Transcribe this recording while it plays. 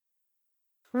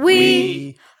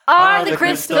We are the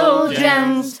crystal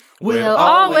gems. We'll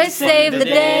always save the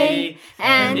day.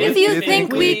 And if you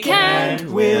think we can't,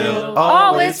 we'll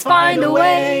always find a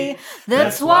way.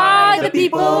 That's why the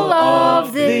people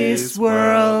of this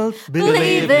world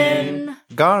believe in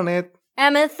Garnet,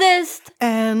 amethyst,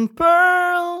 and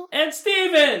pearl, and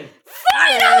ستيفن.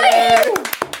 Finally!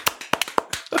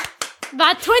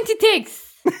 بعد 20 takes.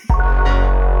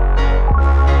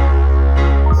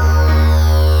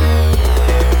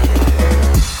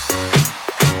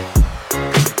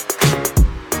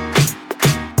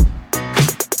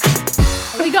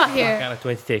 كانت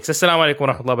 20 takes. السلام عليكم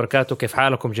ورحمة الله وبركاته. كيف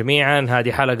حالكم جميعا؟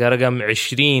 هذه حلقة رقم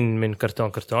 20 من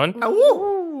كرتون.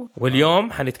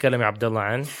 واليوم حنتكلم يا عبد الله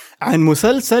عن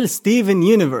مسلسل ستيفن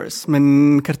يونيفرس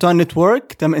من كرتون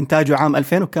نتورك. تم إنتاجه عام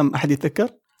 2000 وكم أحد يتذكر؟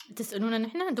 تسألونا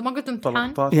نحن؟ أنتم ما قلتوا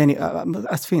امتحان؟ يعني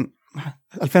أسفين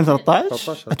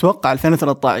 2013 أتوقع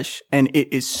 2013 and it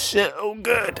is so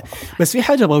good. بس في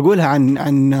حاجة أبغى أقولها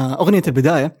عن أغنية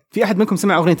البداية. في أحد منكم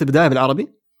سمع أغنية البداية بالعربي؟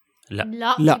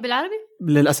 لا بالعربي؟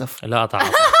 للأسف لا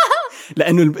أتعرف.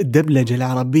 لأنه الدبلجة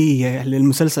العربية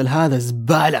للمسلسل هذا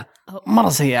زبالة مرة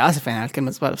سيئة. آسف يعني على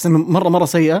الكلمة زبالة، بس مرة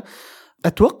سيئة.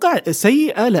 أتوقع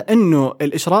سيئة لأنه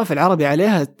الإشراف العربي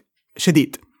عليها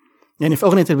شديد. يعني في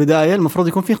أغنية البداية المفروض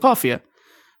يكون فيه قافية،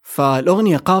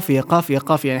 فالأغنية قافية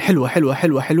يعني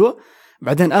حلوة.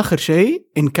 بعدين آخر شيء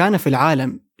إن كان في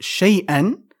العالم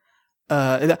شيئا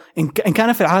إن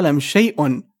كان في العالم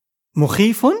شيء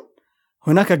مخيف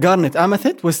هناك جارنت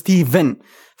آمثت وستيفن.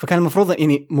 فكان المفروض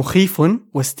يعني مخيف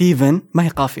وستيفن ما هي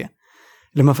قافية.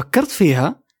 لما فكرت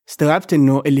فيها استوعبت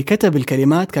إنه اللي كتب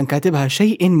الكلمات كان كاتبها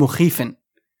شيء مخيف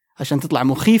عشان تطلع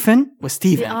مخيفا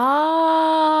وستيفن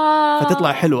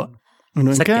فتطلع حلوة.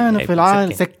 إنه إن كان في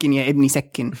العالم سكن يا ابني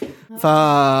سكن.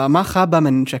 فما خاب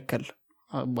من شكل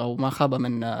أو ما خاب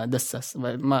من دسس.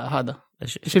 ما هذا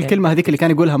إيش الكلمة هذيك اللي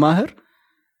كان يقولها ماهر؟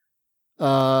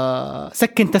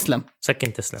 سكن تسلم.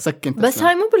 بس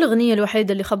هاي مو بالأغنية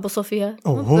الوحيدة اللي خبصوا فيها.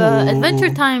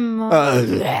 Adventure Time.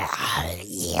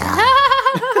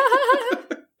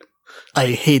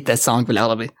 I hate that song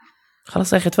بالعربي.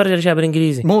 خلاص يا أخي اتفرج الأشياء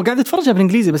بالإنجليزي. مو قاعد اتفرجها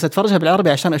بالإنجليزي بس اتفرجها بالعربي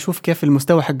عشان أشوف كيف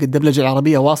المستوى حق الدبلجة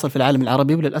العربية واصل في العالم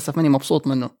العربي، وللأسف ماني مبسوط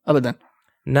منه أبدا.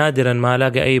 نادرا ما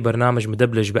ألاقي أي برنامج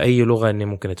مدبلج بأي لغة إني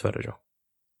ممكن أتفرجه.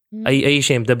 أي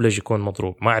شيء مدبلج يكون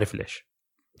مضروب، ما أعرف ليش.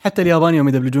 حتى الياباني يوم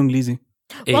يدبلجون إنجليزي.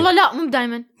 والله لا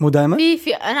مو دائما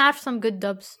في أنا عارف some good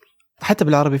dubs. حتى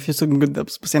بالعربي في some good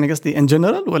dubs، بس يعني قصدي in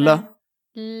general ولا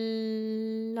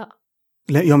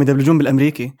لا يوم يدبلجون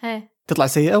بالأمريكي تطلع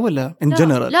سيئة ولا in general؟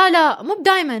 لا مو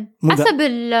دائما، حسب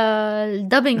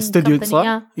الدبينج استوديو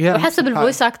صح؟ وحسب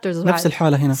الفويس اكترز. نفس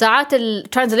الحالة هنا. ساعات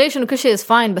الترانزليشن وكل شيء is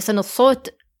fine، بس إن الصوت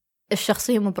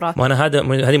الشخصية مو براك. وأنا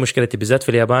هذه مشكلتي بالذات في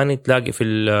الياباني. تلاقي في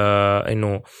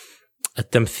إنه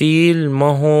التمثيل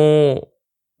ما هو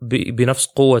بنفس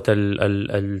قوة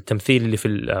التمثيل اللي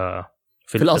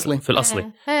في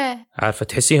الأصلي. عارفة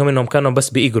تحسيهم إنهم كانوا بس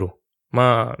بيقروا،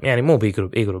 ما يعني مو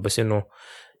بيقروا بس إنه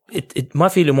ما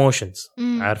في الايموشنز.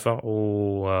 عارفة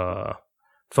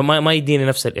فما يديني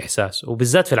نفس الإحساس.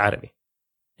 وبالذات في العربي،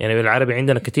 يعني بالعربي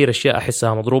عندنا كتير أشياء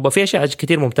أحسها مضروبة، في أشياء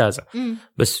كتير ممتازة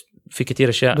بس في كتير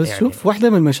أشياء. بس يعني شوف واحدة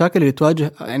من المشاكل اللي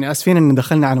تواجه، يعني أسفين إن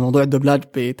دخلنا على موضوع الدبلاج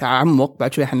بتعمق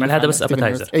بعد شوي هذا بس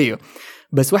أبتايزر. أيوه،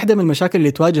 بس واحدة من المشاكل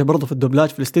اللي تواجه برضو في الدبلاج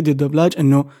في الاستديو الدبلاج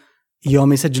إنه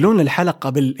يوم يسجلون الحلقة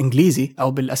بالإنجليزي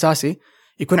أو بالأساسي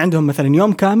يكون عندهم مثلا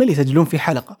يوم كامل يسجلون فيه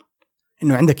حلقة.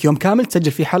 إنه عندك يوم كامل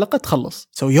تسجل فيه حلقة تخلص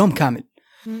سوي يوم كامل.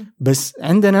 بس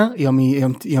عندنا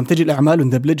يوم تجي الأعمال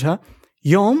وندبلجها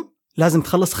يوم لازم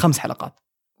تخلص 5 حلقات.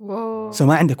 سو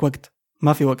ما عندك وقت،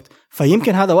 ما في وقت.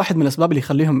 فيمكن هذا واحد من الأسباب اللي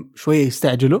يخليهم شوية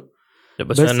يستعجلوا.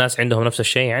 بس الناس عندهم نفس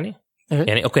الشيء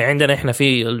يعني أوكي عندنا إحنا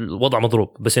في الوضع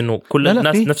مضروب، بس إنه كل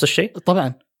الناس نفس الشيء.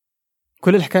 طبعا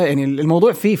كل الحكاية يعني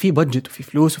الموضوع فيه بادجت وفي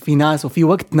فلوس وفي ناس وفي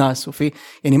وقت ناس وفي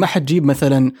يعني ما حتجيب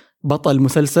مثلا بطل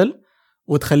مسلسل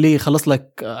وتخليه يخلص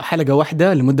لك حلقة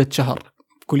واحدة لمدة شهر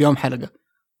كل يوم حلقة،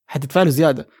 حتدفع له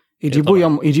زيادة.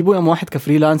 يجيبوا يوم واحد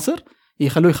كفريلانسر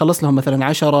يخلوه يخلص لهم مثلا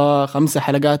 10-5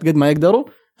 حلقات قد ما يقدروا،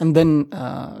 عندن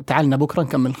تعالنا بكرة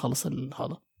نكمل نخلص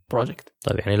هذا بروجكت.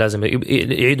 طيب يعني لازم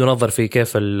يعيدوا نظر في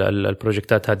كيف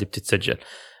البروجكتات هذه بتتسجل.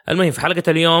 المهم في حلقة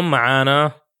اليوم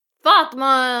معانا فاطمة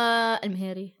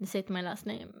المهيري، نسيت my last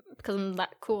name because I'm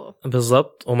that cool.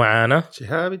 بالضبط. ومعانا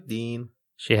شهاب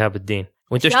الدين.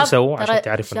 وانتوا ايش تسووا عشان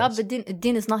تعرفوا شهاب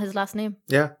الدين is not his last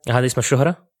name. هذا اسم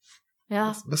الشهرة.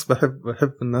 بس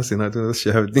بحب الناس ينادون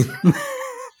شهاب الدين.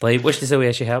 طيب وإيش تسوي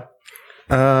يا شهاب؟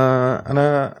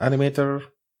 أنا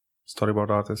أنيميتر، ستوري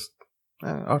بورد أرتست،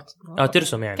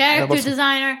 ترسم يعني. character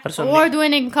designer, award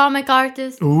winning comic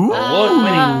artist. award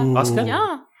winning Oscar.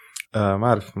 ما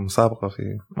أعرف مسابقة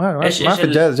في ما إيش في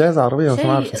جائزة عربية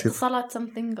ما أعرف نسيت. اتصالات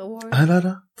something award.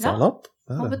 لا اتصالات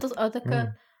ما أتذكر.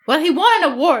 Well, he won an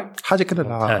award. حاجة كده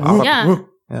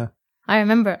Yeah. I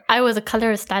remember I was a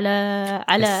colorist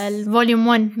على الفوليوم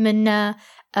 1 من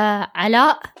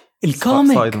علاء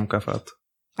الكوميك صائد المكافآت.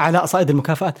 علاء صائد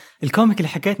المكافآت الكوميك اللي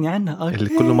حكيتني عنه. اللي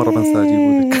كل مرة بنسى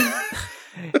أجيبه لك.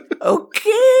 أوكي.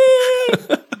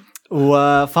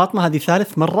 وفاطمة هذه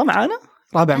ثالث مرة معانا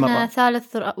رابع مرة. أنا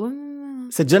ثالث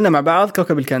سجلنا مع بعض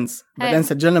كوكب الكنز بعدين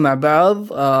سجلنا مع بعض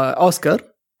أوسكار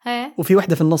وفي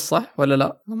واحدة في النص صح ولا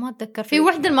لا؟ ما أتذكر. في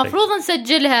واحدة المفروض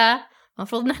نسجلها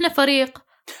المفروض نحن فريق.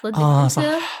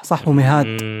 صح ومهاد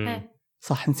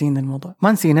صح نسينا الموضوع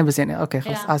ما نسينا بس يعني أوكي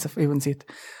خلاص آسف أيوة نسيت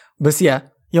بس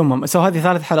يوم هذه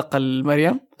ثالث حلقة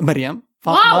مريم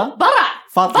فاطمة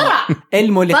فاطمة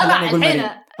علمه اللي خلاني أقول مريم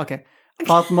أوكي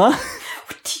فاطمة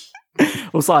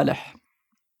وصالح.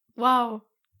 واو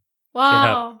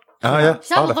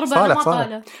صالح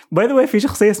باي ذا واي في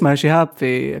شخصية اسمها شهاب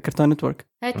في كرتون نتورك.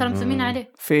 هاي ترى مسمين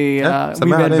عليه في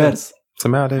بيرز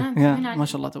سمع عليه ما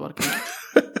شاء الله تبارك الله.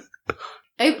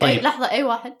 أي لحظة أي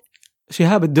واحد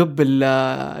شهاب الدب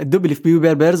اللي في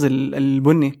بيرز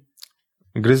البني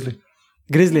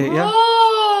جريزلي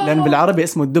لأن بالعربي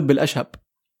اسمه الدب الأشهب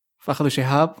فأخذوا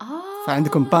شهاب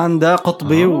فعندكم باندا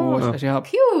قطبي وشهاب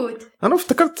كيوت. أنا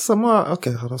افتكرت سموها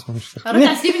أوكي خلاص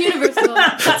رجع ستيفن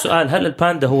يونيفرس. سؤال هل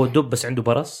الباندا هو الدب بس عنده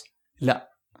برص؟ لا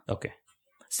أوكي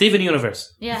ستيفن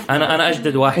يونيفرس. أنا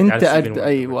أجدد واحد أنت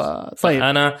أيوة طيب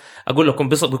أنا أقول لكم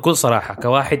بكل صراحة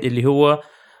كواحد اللي هو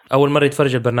أول مرة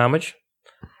يتفرج البرنامج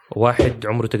واحد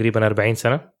عمره تقريبا 40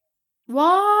 سنة.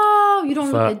 واو you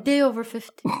don't look a day over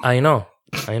 50. I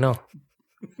know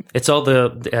it's all the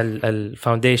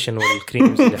foundation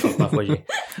والكريمز اللي حطها في وجهي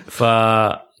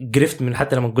فقرفت من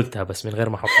حتى لما قلتها بس من غير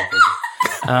ما احطها في وجهي.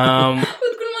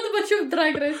 وتقول ما تبغى تشوف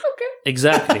دراج ريس. اوكي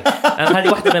exactly انا هذه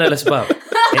واحدة من الاسباب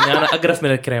اني انا اقرف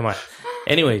من الكريمات.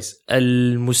 anyways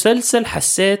المسلسل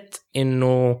حسيت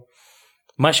انه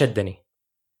ما شدني.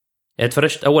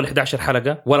 اتفرجت اول 11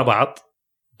 حلقة ورا بعض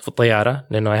في الطيارة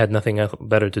لأنه I had nothing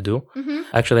better to do.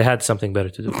 Actually I had something better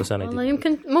to do بس أنا والله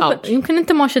يمكن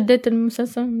أنت ما شديت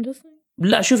المسلسل.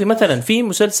 لا شوفي مثلا في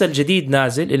مسلسل جديد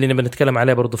نازل اللي نبي نتكلم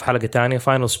عليه برضو في حلقة تانية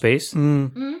Final Space.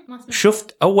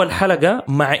 شفت أول حلقة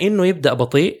مع إنه يبدأ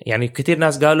بطيء يعني كتير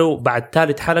ناس قالوا بعد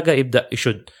ثالث حلقة يبدأ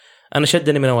يشد. أنا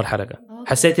شدني من أول حلقة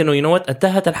حسيت إنه ينوت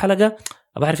انتهت الحلقة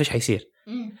أبغى أعرف إيش حيصير.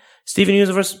 ستيفن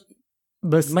يونيفرس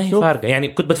بس ما هي فارقة يعني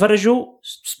كنت بتفرجه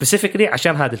specifically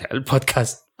عشان هذا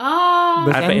البودكاست.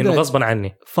 عارفة إنه غصبا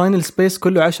عني. فاينل سبيس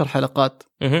كله 10 حلقات.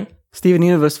 ستيفن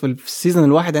يونيفرس في السيزون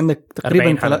الواحد عندك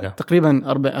تقريبا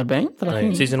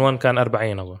 40 سيزون 1 كان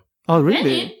 40 أظن.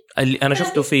 really اللي أنا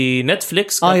شفته في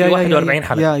نتفليكس كان في 41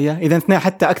 حلقة. إذا اثنين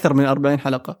حتى أكثر من 40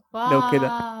 حلقة لو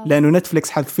كذا لأنه نتفليكس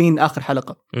حذفين آخر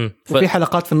حلقة وفي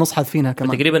حلقات في النص حذفينها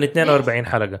كمان تقريبا 42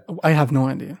 حلقة. I have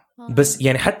no idea. بس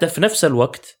يعني حتى في نفس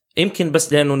الوقت يمكن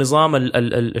بس لأنه نظام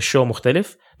الشو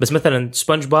مختلف بس مثلا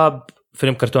سبونج بوب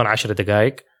فيلم كرتون 10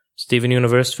 دقائق ستيفن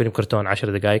يونيفرس فيلم كرتون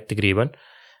 10 دقائق تقريبا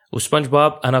وسبونج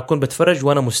بوب أنا أكون بتفرج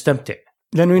وأنا مستمتع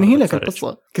لأنه ينهي لك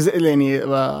القصة يعني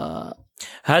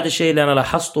هذا الشيء اللي أنا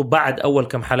لاحظته بعد أول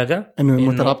كم حلقة إنه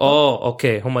مترابطة.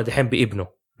 أوكي هم دحين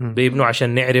بيبنوا عشان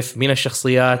نعرف مين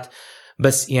الشخصيات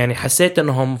بس يعني حسيت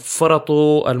أنهم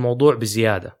فرطوا الموضوع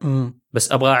بزيادة.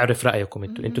 بس أبغى أعرف رأيكم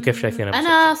أنتوا كيف شايفين المسلسل؟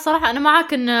 أنا صراحة أنا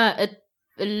معاك إن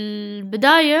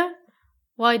البداية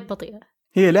وايد بطيئة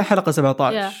هي لا حلقة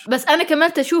 17 بس أنا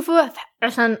كملت أشوفه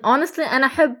عشان honestly أنا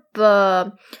أحب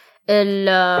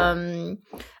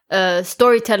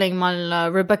story telling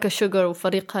مال ريبيكا شوغر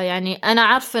وفريقها يعني أنا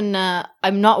عارف إن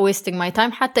I'm not wasting my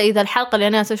time حتى إذا الحلقة اللي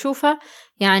أنا أشوفها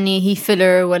يعني هي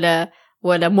filler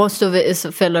ولا most of it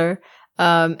is filler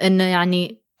إنه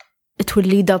يعني it will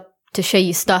lead up شيء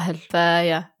يستاهل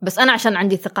بس أنا عشان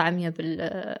عندي ثقة عمية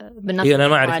بالناس. أنا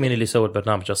ما أعرف مين اللي سوى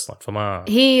البرنامج أصلا فما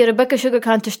هي ريبيكا شوغر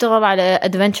كانت تشتغل على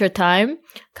Adventure Time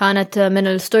كانت من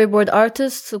الستوري بورد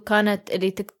آرتست وكانت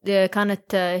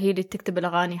كانت هي اللي تكتب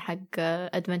الأغاني حق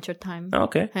Adventure Time.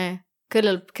 أوكي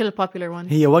كل popular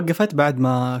one. هي وقفت بعد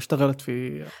ما اشتغلت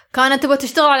في كانت تبغى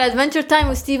تشتغل على Adventure Time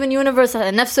وستيفن يونيفرس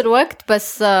نفس الوقت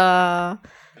بس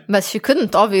she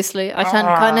couldn't obviously عشان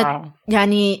كانت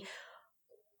يعني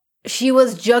she was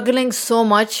juggling so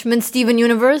much من ستيفن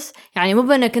يونيفرس يعني مو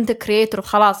بأنك أنت creator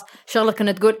وخلاص شغلك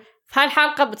أنك تقول في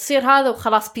هالحلقة بتصير هذا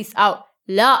وخلاص peace out.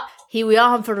 لا هي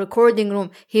وياهم في recording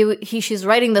room she's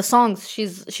writing the songs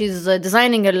she's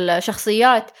designing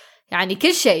الشخصيات يعني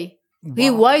كل شيء هي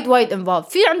وايد involved.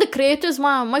 في عندك creators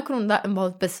ما يكونون that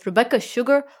involved بس ريبيكا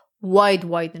شوغر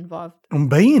وايد involved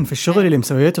ومبين في الشغل اللي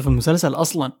مسويته في المسلسل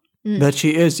أصلا that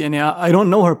she is. يعني I don't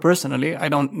know her personally, I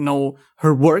don't know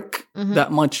her work that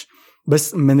much,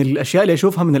 بس من الأشياء اللي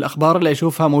أشوفها، من الأخبار اللي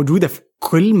أشوفها موجودة في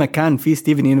كل مكان في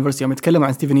ستيفن يونيفرس، يوم يتكلم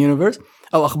عن ستيفن يونيفرس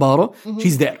أو أخباره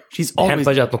she's there, she's الحين always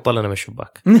فجأة تنطلنا من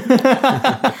الشباك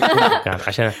كان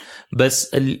عشان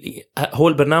بس هو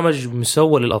البرنامج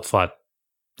مسوى للأطفال.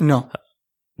 no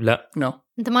لا no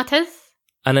أنت ما تحس؟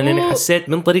 أنا لأني حسيت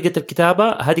من طريقة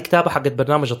الكتابة هذه كتابة حقت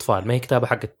برنامج أطفال، ما هي كتابة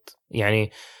حقت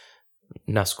يعني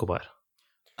ناس كبار.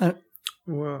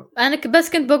 أنا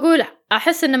بس كنت بقول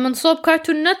أحس إن من صوب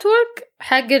كارتون نتورك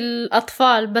حق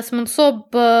الأطفال، بس من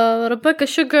صوب ريبيكا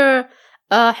شوغر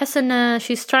أحس إن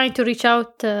she's trying to reach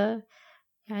out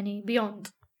يعني beyond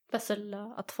بس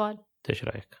الأطفال. إيش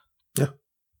رأيك؟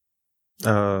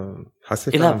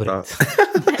 حسيت فعلا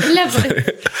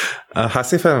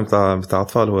حسيت فعلا بتاع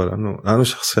أطفال. هو لأنه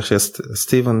شخصية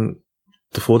ستيفن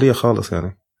طفولية خالص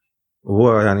يعني،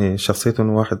 وهو يعني شخصيته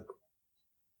إنه واحد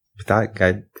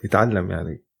قاعد يتعلم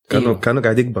يعني، كانوا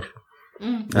قاعد يكبر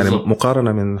يعني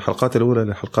مقارنة من الحلقات الأولى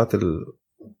للحلقات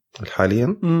الحالية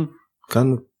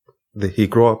كان he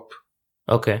grew up.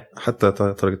 أوكي. حتى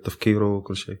طريقة تفكيره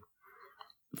وكل شيء.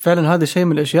 فعلا هذا شيء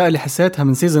من الأشياء اللي حسيتها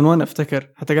من سيزن 1 أفتكر،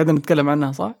 حتى قاعدين نتكلم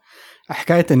عنها صح؟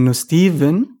 حكاية إنه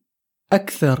ستيفن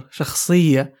أكثر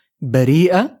شخصية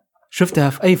بريئة شفتها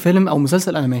في أي فيلم أو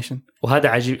مسلسل أنيميشن. وهذا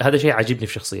عجيب، هذا شيء عجبني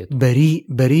في شخصيته. بريء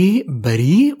بريء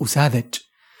بريء وساذج،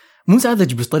 مو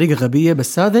ساذج بطريقة غبية،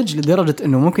 بس ساذج لدرجة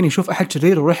إنه ممكن يشوف أحد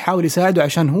شرير ويروح يحاول يساعده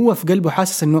عشان هو في قلبه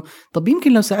حاسس إنه طب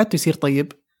يمكن لو ساعدته يصير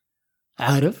طيب.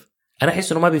 عارف؟ أنا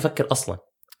أحس إنه ما بيفكر أصلاً.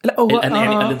 لا هو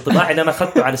يعني الانطباع اللي أنا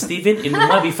أخذته على ستيفن إنه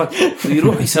ما بيفكر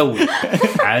ويروح يسوي.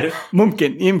 عارف؟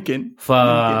 يمكن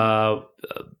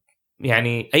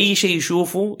يعني أي شيء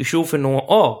يشوف إنه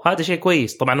هذا شيء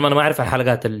كويس. طبعاً أنا ما أعرف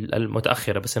الحلقات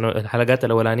المتأخرة، بس إنه الحلقات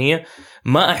الأولانية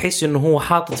ما أحس إنه هو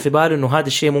حاطط في باله إنه هذا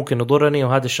الشيء ممكن يضرني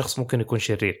وهذا الشخص ممكن يكون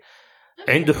شرير.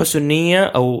 عنده حسن نية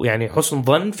أو يعني حسن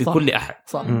ظن في كل أحد.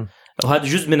 صح. وهذا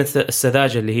جزء من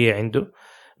السذاجة اللي هي عنده.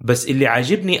 بس اللي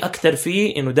عاجبني أكتر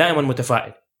فيه إنه دائما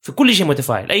متفائل في كل شيء،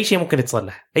 متفائل أي شيء ممكن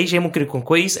يتصلح، أي شيء ممكن يكون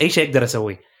كويس، أي شيء أقدر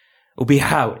أسويه،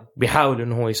 وبيحاول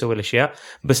إنه هو يسوي الأشياء.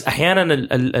 بس أحيانا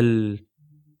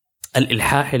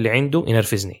الإلحاح اللي عنده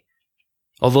ينرفزني.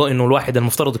 أظن إنه الواحد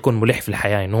المفترض يكون ملح في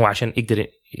الحياة إنه هو عشان يقدر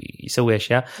يسوي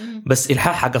أشياء، بس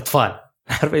إلحاح حق أطفال.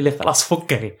 عارف اللي خلاص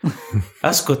فكني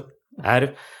أسكت. عارف؟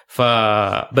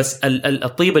 فبس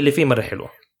الطيبة اللي فيه مرة حلوة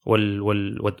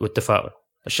والتفاؤل.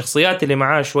 الشخصيات اللي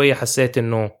معاه شوية حسيت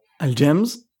إنه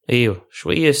الجيمز ايوه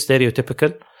شويه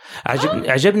ستيريوتيبيكال.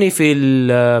 عجبني في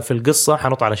القصه.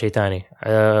 حنط على شيء تاني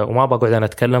وما بقعد انا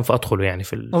اتكلم فادخله يعني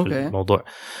في الموضوع،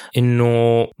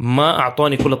 انه ما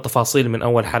اعطوني كل التفاصيل من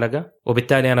اول حلقه،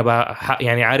 وبالتالي انا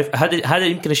يعني عارف هذا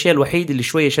يمكن الشيء الوحيد اللي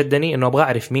شويه شدني، انه ابغى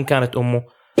اعرف مين كانت امه،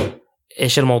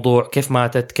 ايش الموضوع، كيف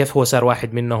ماتت، كيف هو صار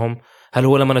واحد منهم، هل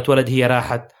هو لما اتولد هي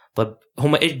راحت، طب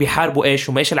هم ايش بيحاربوا، ايش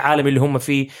هم، ايش العالم اللي هم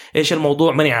فيه، ايش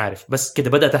الموضوع، ماني عارف. بس كده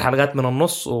بدأت الحلقات من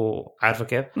النص وعارفه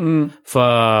كيف.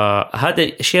 فهذا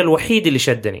الشيء الوحيد اللي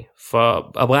شدني،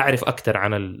 فابغى اعرف اكثر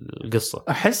عن القصه.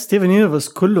 احس ستيفن يونيفرس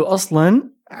كله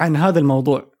اصلا عن هذا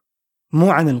الموضوع،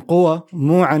 مو عن القوة،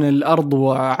 مو عن الارض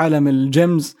وعالم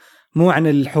الجيمز، مو عن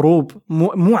الحروب،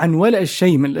 مو عن ولا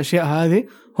شيء من الاشياء هذه.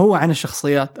 هو عن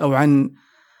الشخصيات او عن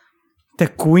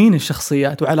تكوين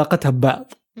الشخصيات وعلاقتها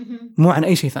ببعض، مو عن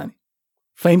أي شيء ثاني.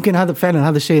 فيمكن هذا فعلا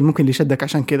هذا الشيء ممكن اللي يشدك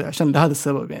عشان كذا، عشان لهذا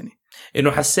السبب يعني.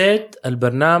 إنه حسيت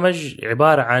البرنامج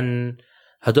عبارة عن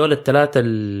هدول الثلاثة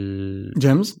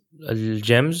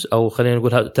الجيمز أو خلينا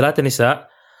نقول 3 نساء،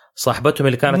 صاحبتهم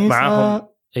اللي كانت معاهم.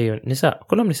 أيوة نساء،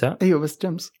 كلهم نساء. أيوة بس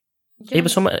جيمز. أي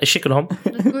بس هم شكلهم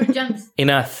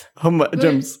إناث. هم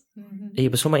جيمز. أي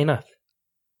بس هم إناث،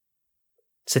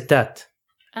 ستات.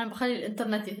 أنا بخلي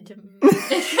الإنترنت يهجم.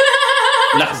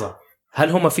 لحظة، هل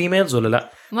هم فيميلز ولا لا؟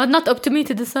 not up to me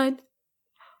to decide.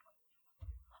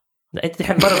 لا انت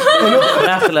الحين مرة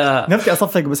داخله نفتي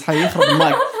اصفق بس حيخرب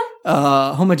المايك.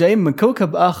 هم جايين من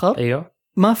كوكب اخر. ايوه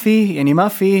ما فيه يعني ما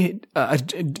فيه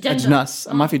اجناس،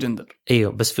 ما في جندر.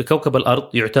 ايوه بس في كوكب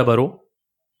الارض يعتبروا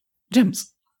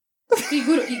جيمز.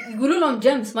 يقولوا لهم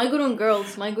جيمز، ما يقولون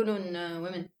جيرلز، ما يقولون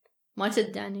women، ما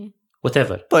تد يعني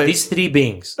whatever. طيب. these 3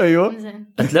 beings ايوه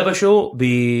اتلبشوا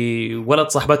بولد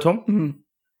صاحبتهم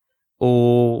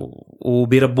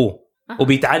وبيربوه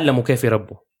وبيتعلموا كيف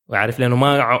يربوا، وعارف لأنه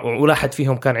ما ولا أحد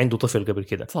فيهم كان عنده طفل قبل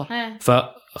كده،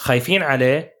 فخايفين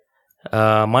عليه،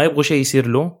 ما يبغوا شيء يصير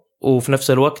له، وفي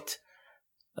نفس الوقت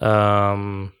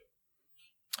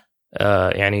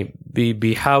يعني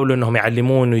بيحاولوا إنهم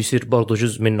يعلموه إنه يصير برضو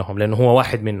جزء منهم لأنه هو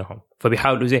واحد منهم،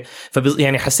 فبيحاولوا زي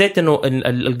يعني حسيت إنه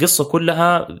القصة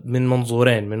كلها من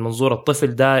منظورين، من منظور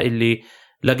الطفل ده اللي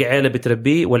لقى عيلة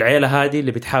بتربيه، والعيلة هذه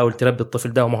اللي بتحاول تربي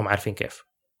الطفل ده وما هم عارفين كيف.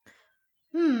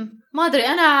 ما أدري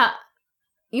أنا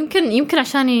يمكن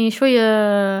عشاني شوية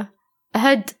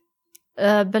أهد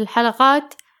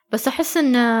بالحلقات، بس أحس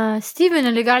إن ستيفن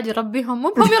اللي قاعد يربيهم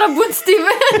مو هم يربون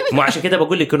ستيفن. مو عشان كده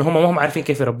بقول لك إنه هم ما هم عارفين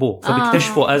كيف يربوه،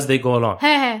 فبيكتشفوا as they go along.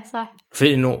 هي صح.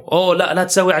 في إنه لا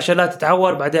تسوي عشان لا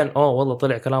تتعور، بعدين والله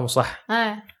طلع كلامه صح.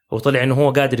 وطلع إنه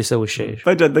هو قادر يسوي الشيء.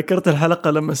 فجأة ذكرت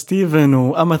الحلقة لما ستيفن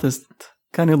وأماثيست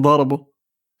كانوا يتضاربوا.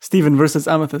 ستيفن vs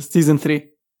أماثيست سيزن 3.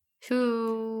 شو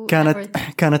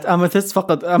كانت أماثيست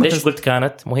فقط. ليش قلت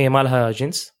كانت؟ مو هي ما لها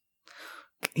جنس؟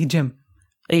 هي جيم.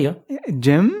 ايوه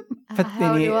جيم.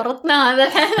 فتني ورطنا هذا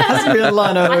الحين. حسبي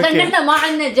الله انا عشان نحن ما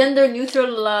عندنا جندر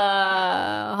نيوترال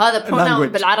هذا بروناون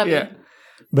بالعربي.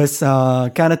 بس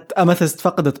كانت أماثيست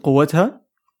فقدت قوتها،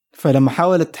 فلما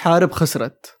حاولت تحارب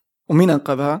خسرت. ومين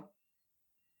أنقذها؟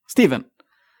 ستيفن.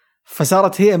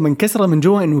 فصارت هي منكسرة من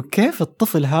جوا إنه كيف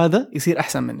الطفل هذا يصير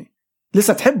أحسن مني.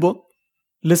 لسه تحبه،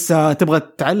 لسه تبغى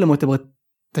تتعلم وتبغى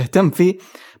تهتم فيه،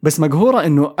 بس مقهورة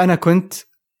إنه أنا كنت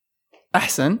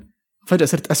أحسن فجأة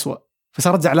صرت أسوأ،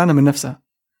 فصارت زعلانة من نفسها.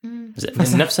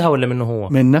 من نفسها ولا منه هو؟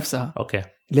 من نفسها. أوكي.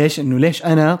 ليش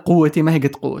أنا قوتي ما هي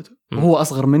قد قوته، وهو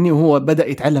أصغر مني وهو بدأ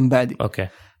يتعلم بعدي. أوكي.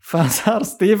 فصار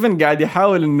ستيفن قاعد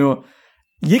يحاول إنه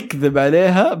يكذب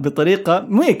عليها بطريقة،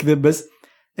 مو يكذب بس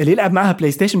اللي يلعب معها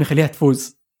بلاي ستيشن يخليها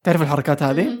تفوز. تعرف الحركات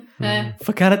هذه؟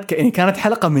 كانت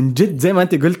حلقة من جد زي ما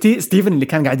أنت قلتي، ستيفن اللي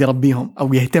كان قاعد يربيهم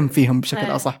أو يهتم فيهم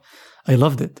بشكل أصح. I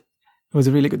loved it. It was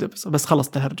a really good episode. بس خلص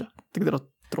تهرجة، تقدروا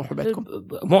تروحوا بيتكم.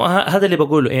 مو هذا اللي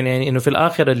بقوله، يعني إنه في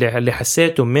الآخر اللي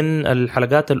حسيته من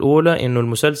الحلقات الأولى إنه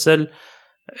المسلسل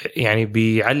يعني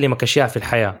بيعلمك أشياء في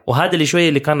الحياة، وهذا اللي شوية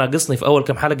اللي كان ناقصني في أول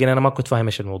كم حلقة، إن أنا ما كنت فاهم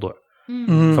إيش الموضوع.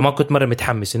 فما كنت مرة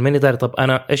متحمس إني داري طب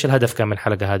أنا إيش الهدف كان من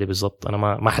الحلقة هذه بالضبط. أنا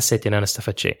ما حسيت إن أنا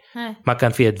استفدت شيء. ما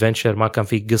كان في adventure، ما كان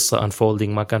في قصة unfolding،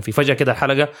 ما كان في فجأة كده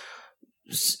الحلقة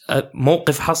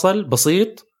موقف حصل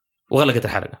بسيط وغلقت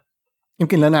الحلقة.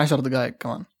 يمكن لنا 10 دقائق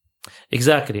كمان.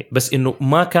 exactly. بس إنه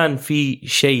ما كان في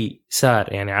شيء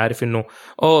صار، يعني عارف إنه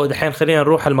دحين خلينا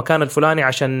نروح المكان الفلاني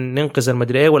عشان ننقذ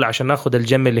المدري إيه، ولا عشان ناخذ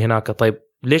الجمة اللي هناك. طيب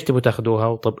ليش تبوا تاخدوها؟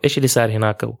 وطب إيش اللي صار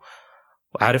هناك؟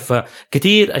 وعارف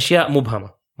كتير أشياء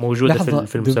مبهمة موجودة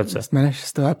في المسلسل. بس معلش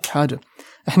استوعبت حاجة.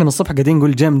 إحنا من الصبح قاعدين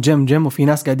نقول جيم جيم جيم، وفي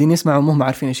ناس قاعدين يسمعوا وهم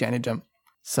عارفين إيش يعني جيم.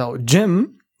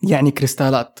 جيم يعني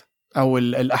كريستالات أو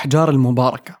الأحجار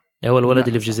المباركة. أول ولد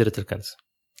اللي في جزيرة الكنز.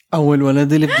 أول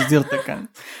ولد اللي في جزيرة الكنز.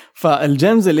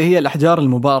 فالجيمز اللي هي الأحجار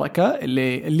المباركة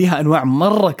اللي ليها أنواع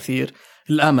مرة كثير.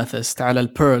 الأماثيست على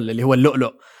البيرل اللي هو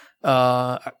اللؤلؤ.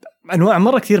 أنواع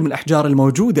مرة كثير من الأحجار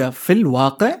الموجودة في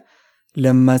الواقع.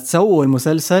 لما تسووا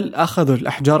المسلسل أخذوا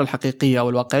الأحجار الحقيقية أو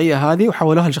الواقعية هذه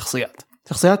وحولوها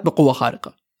لشخصيات بقوة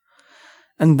خارقة.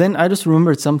 And then I just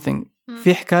remembered something.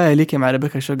 في حكاية ليكي مع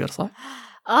ريبيكا شوغر صح؟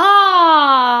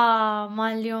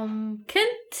 ما اليوم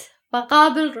كنت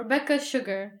بقابل ريبيكا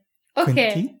شوغر.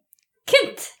 أوكي.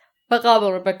 كنت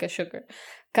بقابل ريبيكا شوغر.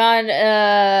 كان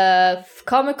في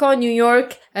كوميكون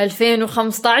نيويورك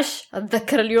 2015.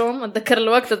 أتذكر اليوم، أتذكر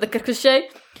الوقت، أتذكر كل شيء.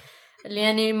 اللي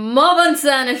يعني ما بنسى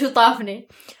أنا شو طافني.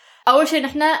 أول شيء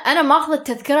أنا ما أخذ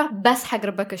التذكرة بس حق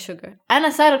ريبيكا شوغر. أنا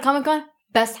صار الكوميكون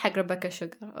بس حق ريبيكا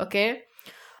شوغر. أوكي.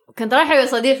 كنت رايحة مع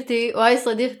صديقتي، وهاي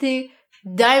صديقتي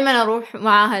دائما أروح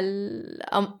معها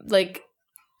like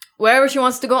wherever she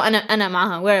wants to go أنا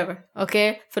معها wherever.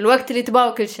 أوكي. في الوقت اللي تبغاه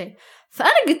وكل شيء.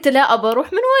 فأنا قلت لها أبى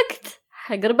أروح من وقت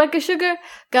حق ريبيكا شوغر.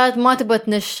 قالت ما تبغى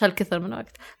تنش هالكثر من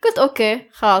وقت. قلت أوكي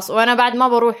خلاص. وأنا بعد ما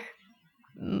بروح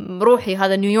روحي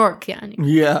هذا نيويورك يعني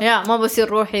ما بصير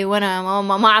روحي وانا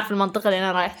ما اعرف المنطقه اللي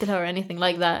انا رايحت لها or anything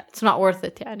like that. It's not worth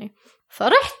it يعني.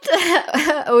 فرحت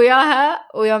وياها،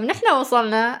 ويوم نحن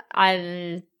وصلنا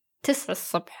على 9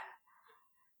 الصبح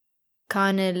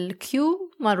كان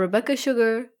الكيو مال ريبيكا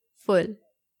شوغر فل.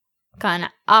 كان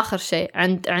اخر شيء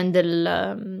عند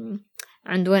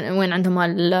وين عندهم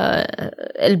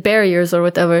الباريرز or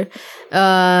whatever.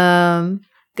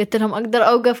 قلت لهم أقدر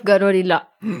أوقف، قالوا لي لا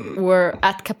we're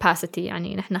at capacity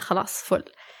يعني نحن خلاص فل.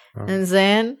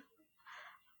 إنزين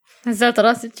نزلت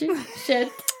راسي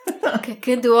شت.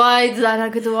 كنت وايد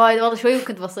زعلان، كنت وايد والله شوي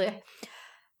وكنت بصيح.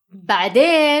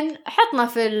 بعدين حطنا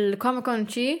في الكوميكون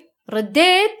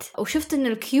رديت وشفت إن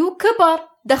الكيو كبر،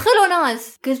 دخلوا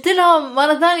ناس. قلت لهم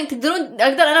مرة ثانية تقدرون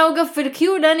أقدر أنا أوقف في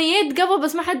الكيو لأني جيت قبل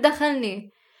بس ما حد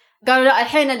دخلني. قالوا لا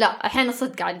الحين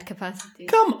صدق على الكاباسيتي.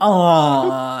 كم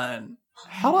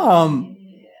حرام.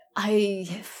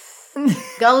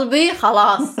 قلبي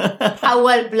خلاص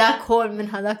حول بلاك هول من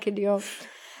هذاك اليوم.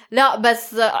 لا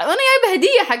بس وانا جايبه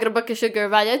هديه حق ريبيكا شوغر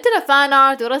بعد قلت لها فان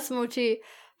ارت ورسم وشي.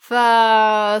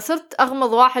 فصرت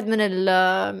أغمض واحد من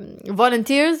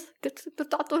الفولنتيرز، قلت تقدر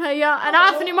تعطونها إياه، أنا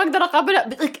عارف إني ما أقدر أقابلها،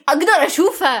 أقدر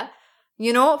أشوفها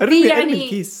في يعني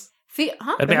الكيس في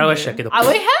ارمي على وشها كده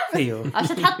عويها ايوه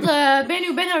عشان تحط بيني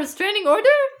وبينها restraining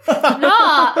order.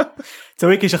 لا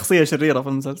تسويكي شخصية شريرة في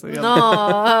المسلسل.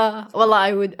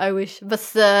 والله I wish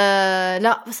بس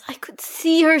لا بس I could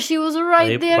see her, she was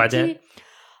right there. بعدين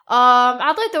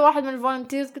أعطيته واحد من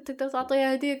الفولنتيرز، قلت تقدر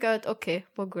تعطيها هدية، قالت أوكي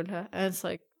بقولها. and it's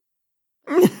like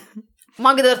ما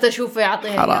قدرت أشوفه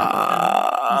يعطيها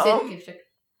نسيت كيف شكل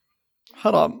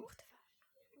حرام.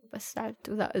 بس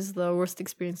that is the worst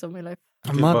experience of my life.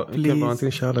 عمار بليز. الفولنتير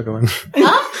شارع كمان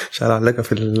شارع علقة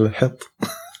في الحيط.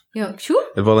 شو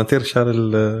الفولنتير شارع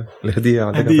الهدية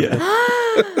علقة في الحيط.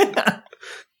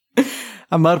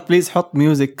 عمار بليز حط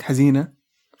ميوزك حزينة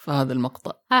في هذا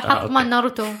المقطع. حط مال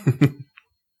ناروتو.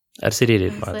 ارسلي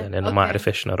لي بعدين لانه ما اعرف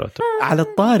ايش ناروتو. على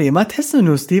الطاري، ما تحس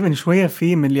انه ستيفن شوية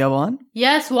فيه من اليابان؟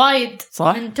 yes وايد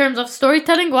صح؟ in terms of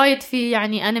storytelling وايد في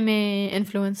يعني انمي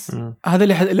influence. هذا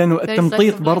اللي لانه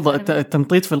التمطيط برضه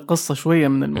التمطيط في القصة شوية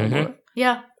من الموضوع.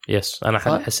 يس انا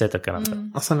حسيت الكلام ده.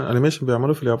 اصلا الانيميشن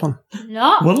بيعملوا في اليابان.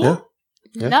 لا والله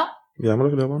لا بيعملوا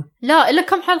في اليابان. لا إلا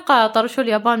كم حلقة طرشوا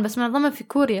اليابان، بس معظمها في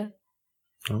كوريا.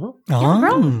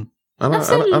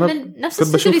 نفس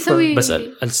الستوديو اللي يسوي. بس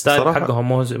الستايل حقهم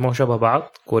مو شبه بعض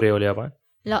كوريا واليابان.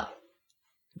 لا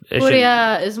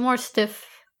كوريا is more stiff.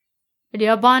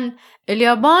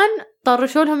 اليابان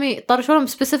طرشوا لهم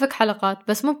specific حلقات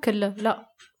بس مو بكله. لا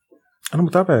انا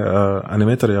متابع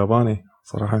انيميتر ياباني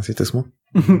صراحة نسيت اسمه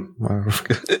ما أعرف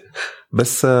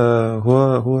بس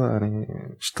هو يعني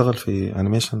اشتغل في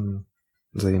انيميشن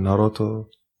زي ناروتو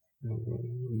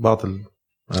بعض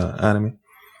الانمي،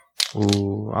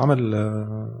 وعمل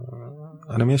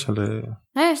انيميشن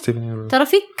لستيفن. ترى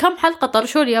في كم حلقة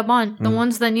طرشوا اليابان the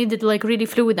ones that needed like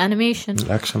really fluid animation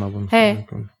الاكشن اظن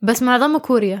بس معظمها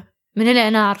كوريا من اللي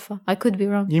انا عارفه. I could be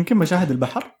wrong. يمكن مشاهد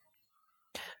البحر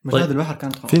البحر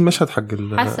كانت في المشهد حق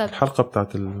الحلقة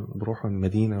بتاعت بروحوا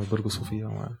المدينة وبرقصوا فيها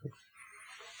ما أعرف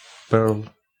بيرل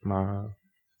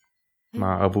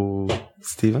مع أبو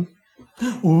ستيفن.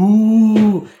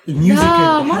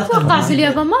 الميوزيكال ما أتوقع في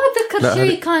اليابان، ما أتذكر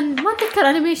شيء كان، ما أتذكر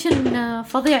أنيميشن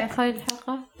فظيع في هاي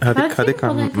الحلقة. هذيك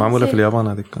كان معمولة في اليابان.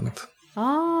 هذيك كانت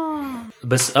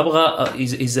بس أبغى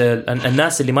إذا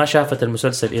الناس اللي ما شافت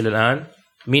المسلسل إلى الآن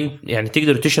مين يعني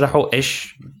تقدروا تشرحوا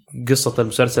إيش قصة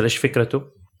المسلسل، إيش فكرته؟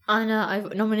 أنا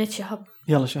نومينيت شهاب.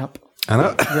 يلا شهاب.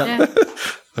 أنا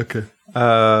أوكي.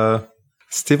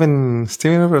 ستيفن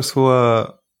يونيفرس هو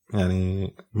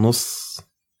يعني نص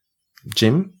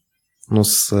جيم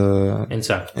نص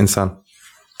إنسان.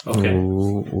 أوكي.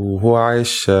 وهو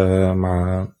عايش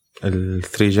مع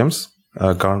الثري جيمز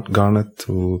جارنت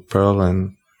وبيرل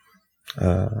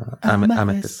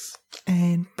أميثيست.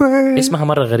 اسمها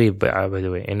مرة غريب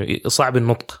بدوي إنه صعب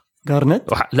النطق.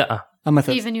 جارنت لا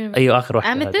أميثيست. أيوة آخر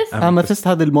واحد. أميثيست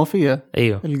هذه الموفية.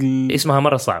 أيوة اسمها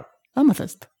مرة صعب.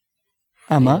 أميثيست.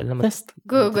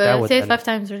 Google say 5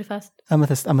 times really fast.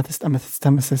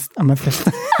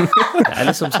 أميثيست.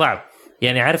 الاسم صعب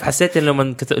يعني. عارف حسيت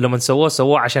إن لما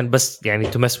سووه عشان بس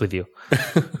يعني to mess with you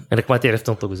إنك ما تعرف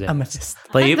تنطق زين. أميثيست.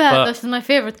 طيب That's my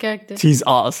favorite character. She's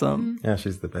awesome. Yeah,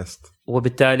 she's the best.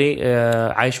 وبالتالي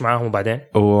عايش معاهم وبعدين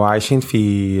وعايشين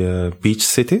في بيتش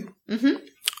سيتي.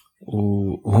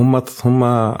 وهم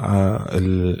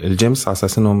الجيمس على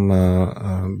أساس إنهم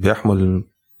بيحمل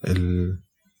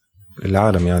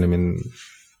العالم يعني من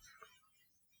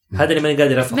هذا اللي ماني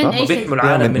قادر أفهم. بيحمل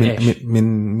العالم من إيش؟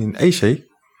 من أي شيء،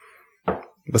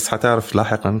 بس حتعرف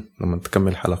لاحقا لما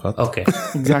تكمل حلقات. أوكي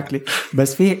exactly.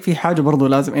 بس في حاجة برضو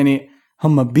لازم يعني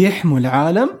هم بيحموا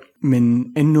العالم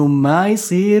من إنه ما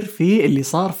يصير فيه اللي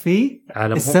صار فيه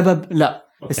عالمهم؟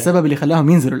 السبب اللي خلاهم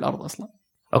ينزلوا الأرض أصلا.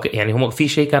 أوكي يعني هم في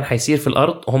شيء كان حيصير في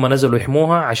الأرض هم نزلوا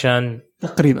يحموها عشان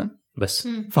تقريبا بس.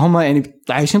 فهم يعني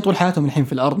عايشين طول حياتهم الحين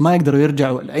في الأرض، ما يقدروا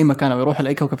يرجعوا لأي مكان أو يروحوا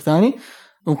لأي كوكب ثاني،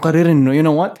 ومقررين إنه you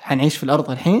know what حنعيش في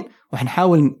الأرض الحين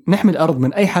وحنحاول نحمي الأرض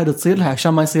من أي حاجة تصير لها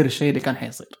عشان ما يصير الشيء اللي كان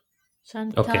حيصير، عشان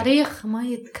التاريخ ما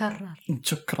يتكرر.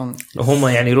 شكرا. هم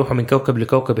يعني يروحوا من كوكب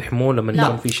لكوكب يحموه لما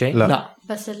يكون في شيء؟ لا.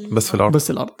 بس في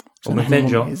الأرض. ومن فين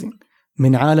جو؟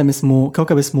 من عالم اسمه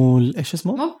كوكب اسمه إيش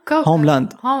اسمه؟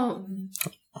 هوملاند.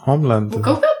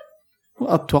 وكوكب؟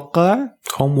 أتوقع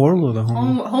هوم وورلد ولا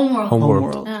هوم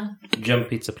وورلد. جنب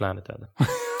بيتزا بلانت هذا.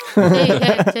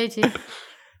 إيه.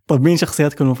 طيب مين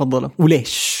شخصياتكم المفضلة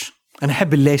وليش؟ أنا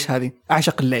أحب الليش هذه،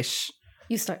 أعشق الليش.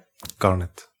 You start.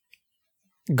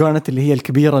 جارنت اللي هي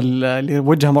الكبيرة اللي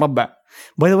وجهها مربع.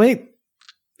 By the way,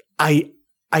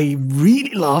 I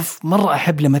really love مرة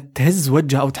أحب لما تهز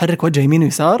وجهه أو تحرك وجهه يمين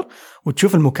ويسار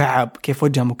وتشوف المكعب كيف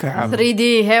وجهه مكعب 3D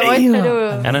هي وايد حلو.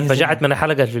 انا انفجعت من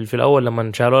الحلقه في الاول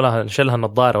لما شالها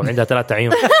النظاره وعندها 3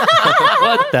 عيون.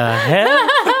 What the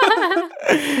hell.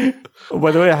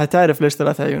 وبعدين حتعرف ليش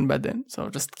 3 عيون بعدين. So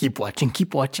just keep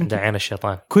watching. ده عين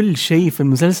الشيطان. كل شيء في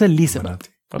المسلسل ليه سبب.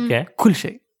 اوكي. كل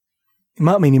شيء.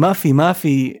 ما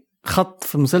في خط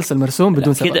في المسلسل مرسوم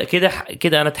بدون سبب.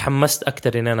 كده انا تحمست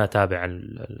اكثر ان انا اتابع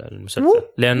المسلسل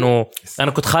لانه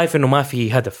انا كنت خايف انه ما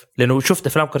في هدف، لانه شفت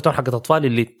افلام كرتون حق اطفال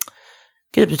اللي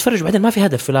كده بتتفرج بعدين ما في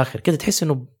هدف في الاخر، كده تحس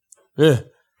انه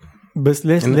بس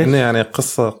ليش يعني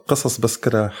قصص بس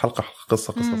كده حلقه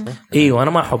قصه ايوه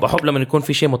انا ما احب لما يكون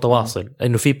في شيء متواصل،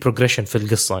 انه في بروجريشن في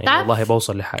القصه، يعني والله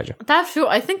بوصل لحاجه. تعرف شو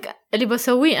اي ثينك اللي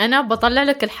بسويه انا؟ بطلع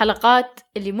لك الحلقات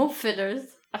اللي مو فيلرز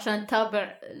عشان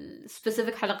تتابع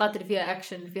السبيسيفيك حلقات اللي فيها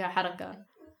اكشن اللي فيها حركه.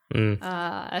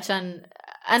 عشان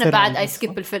انا بعد اي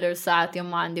سكيب الفيلرز ساعات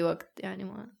يوم ما عندي وقت، يعني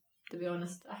ما تبي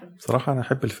اونست احب صراحه. انا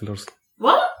احب الفيلرز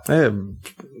والله. ايه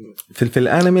في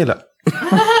الانمي لا.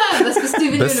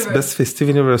 بس في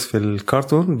ستيفن يونيفرس في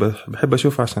الكرتون بحب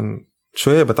اشوفه عشان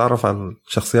شويه بتعرف على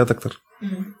الشخصيات اكتر.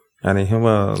 يعني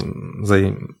هو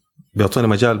زي بيعطوني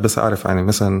مجال بس اعرف يعني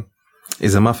مثلا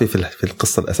اذا ما في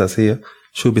القصه الاساسيه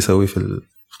شو بيسوي في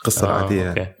القصه العاديه.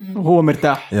 يعني وهو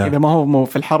مرتاح اذا ما هو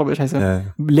في الحرب ايش حيسوي.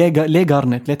 ليه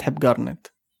جارنت؟ ليه تحب جارنت؟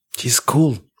 شيز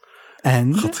كول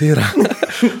خطيره.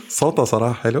 صوتها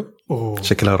صراحه حلو.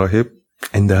 شكلها رهيب.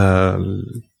 عندها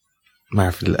ما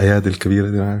أعرف الأيادي الكبيرة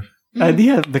دي، ما أعرف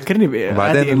أياديها تذكرني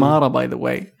بأيادي إمارة باي ذا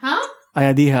واي.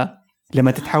 أياديها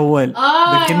لما تتحول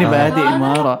تذكرني بأيادي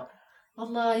إمارة.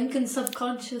 والله يمكن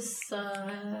subconscious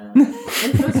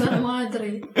influence أنا ما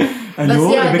أدري.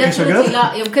 بس يعني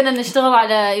لا يمكن أن نشتغل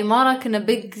على إمارة كنا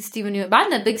big ستيفن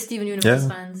بعدنا big ستيفن يونيفرس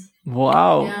fans.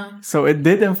 واو. So it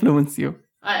did influence you.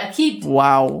 أكيد.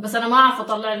 واو. بس أنا ما أعرف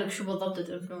أطلع لك شو بالضبط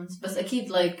الانفلونس، بس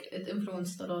أكيد like it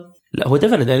influenced a lot. لا هو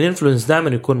definitely الانفلونس دائما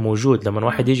يكون موجود لما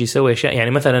واحد يجي يسوي أشياء.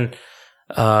 يعني مثلا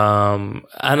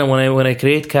أنا when I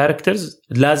create characters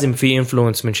لازم في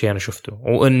influence من شيء أنا شفته،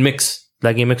 وإن ميكس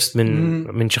تلاقي ميكس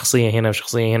من شخصية هنا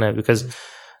وشخصية هنا because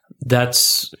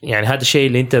that's يعني هذا الشيء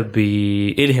اللي أنت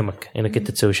بيلهمك إنك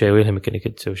أنت تسوي شيء ويلهمك إنك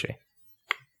أنت تسوي شيء.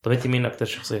 طب أنت مين أكتر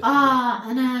شخصية؟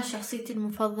 أنا شخصيتي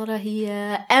المفضلة هي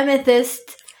أميثيست.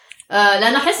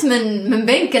 لأن أحس من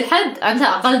بين كل حد عندها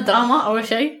أقل دراما أول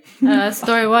شيء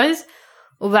story wise،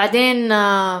 وبعدين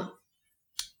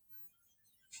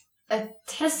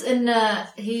تحس إن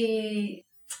هي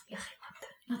يا أخي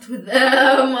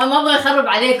ما أبغى أخرب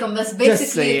عليكم بس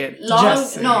basically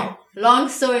long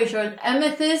story short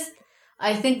Amethyst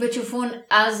I think بتشوفون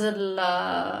as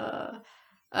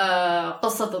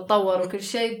قصة تتطور وكل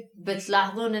شيء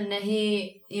بتلاحظون إن هي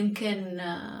يمكن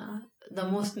the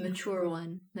most mature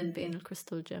one من بين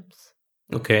الكريستال جيمز.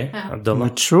 أوكي عبد الله.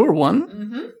 mature one.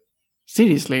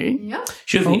 seriously.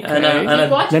 شوفي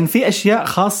أنا لأن في أشياء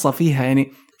خاصة فيها،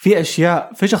 يعني في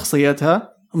أشياء في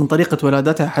شخصيتها من طريقة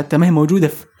ولادتها حتى ما هي موجودة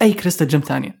في أي كريستال جيم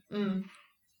ثانية.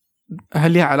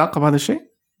 هل لها علاقة بهذا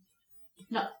الشيء؟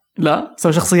 لا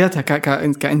سو شخصياتها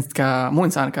مو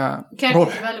إنسان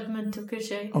كروح development وكل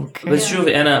شيء. بس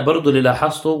شوفي أنا برضو اللي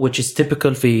لاحظته which is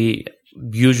typical في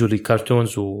usually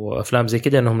cartoons وأفلام زي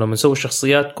كده إنهم لما نسوي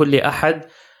الشخصيات كل أحد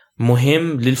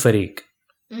مهم للفريق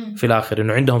في الآخر،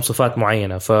 إنه عندهم صفات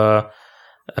معينة.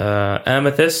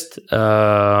 أميثيست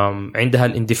عندها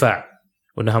الاندفاع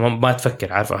وإنها ما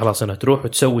تفكر، عارفة خلاص إنها تروح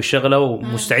وتسوي الشغلة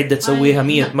ومستعدة تسويها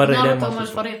 100 مرة لين ما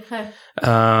الفريق.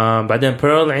 بعدين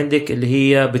بيرل عندك اللي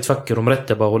هي بتفكر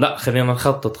ومرتبة ولا خلينا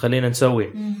نخطط خلينا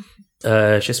نسوي.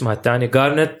 شو اسمها الثانية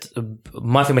جارنت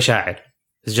ما في مشاعر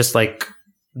it's just like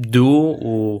do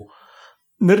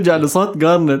نرجع لصوت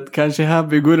جارنت. كان شهاب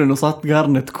بيقول إنه صوت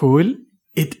جارنت cool.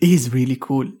 it is really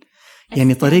cool.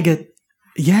 يعني طريقة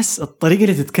الطريقة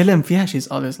اللي تتكلم فيها she's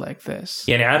always like this.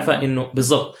 يعني عارفة إنه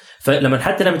بالضبط.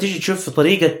 حتى لما تيجي تشوف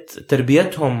طريقة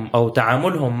تربيتهم أو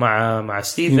تعاملهم مع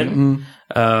ستيفن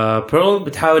بيرل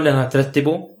بتحاول إنها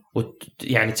ترتبه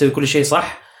يعني تسوي كل شيء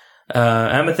صح.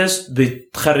 أميثيست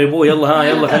بتخربوه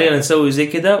يلا خلينا نسوي زي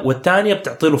كده، والثانية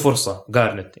بتعطيله فرصة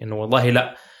جارنت إنه والله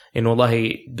لا إنه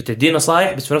والله بتدينا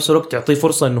صايح بس في نفس الوقت تعطيه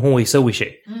فرصة إنه هو يسوي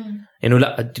شيء. إنه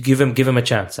لا give him a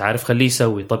chance، عارف خليه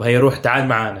يسوي. طب هيروح تعال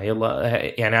معانا يلا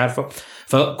يعني عارفة.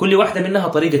 فكل واحدة منها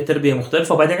طريقة تربية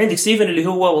مختلفة. وبعدين عندك ستيفن اللي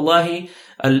هو والله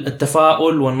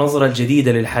التفاؤل والنظرة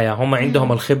الجديدة للحياة. هم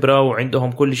عندهم الخبرة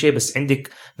وعندهم كل شيء بس عندك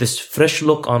this fresh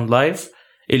look on life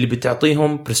اللي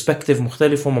بتعطيهم perspective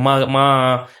مختلف. هم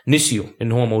ما نسيوا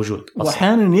إنه هو موجود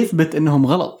وأحيانا يثبت إنهم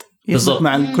غلط. يثبت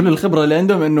مع كل الخبرة اللي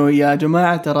عندهم إنه يا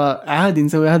جماعة ترى عادي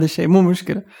نسوي هذا الشيء مو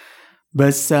مشكلة.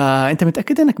 بس انت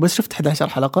متاكد انك بس شفت 11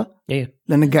 حلقه؟ ايه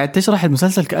لانك قاعد تشرح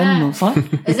المسلسل كانه صح.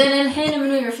 زين الحين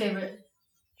منو your favorite؟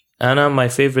 انا my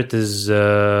favorite is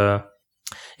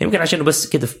يمكن عشان بس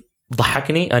كده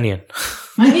ضحكني انيان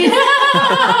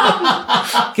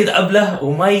كده أبله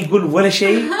وما يقول ولا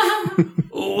شيء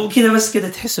وكده بس كده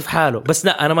تحس في حاله. بس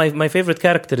لا أنا my favorite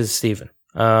character is ستيفن.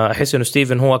 أحس إنه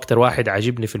ستيفن هو أكتر واحد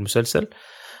عجبني في المسلسل،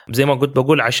 زي ما قلت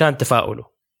بقول عشان تفاؤله.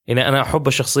 يعني أنا أحب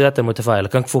الشخصيات المتفائلة.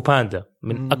 كونغ فو باندا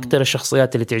من أكتر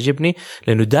الشخصيات اللي تعجبني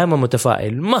لأنه دائما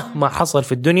متفائل مهما حصل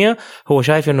في الدنيا. هو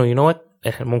شايف إنه you know what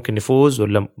إحنا ممكن نفوز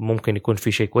ولا ممكن يكون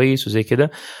في شيء كويس وزي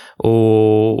كده.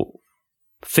 وفهمي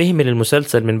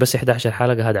للمسلسل من بس 11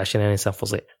 حلقة هذا عشان أنا إنسان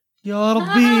فظيع يا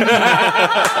ربي.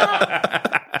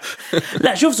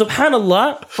 لا شوف سبحان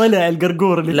الله طلع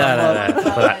القرقور اللي لا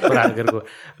طلع القرقور.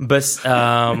 بس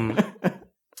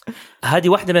هذه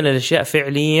واحدة من الأشياء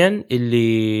فعليا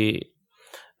اللي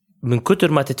من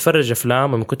كتر ما تتفرج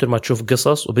أفلام ومن كتر ما تشوف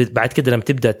قصص وبعد كده لما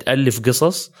تبدأ تألف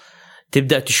قصص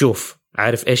تبدأ تشوف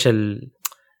عارف إيش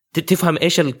تفهم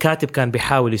إيش الكاتب كان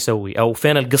بيحاول يسوي أو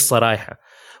فين القصة رايحة.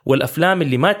 والأفلام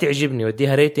اللي ما تعجبني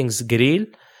وديها ريتنجز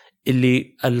قليل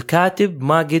اللي الكاتب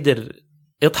ما قدر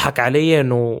يضحك علي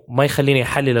إنه ما يخليني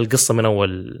أحلل القصة من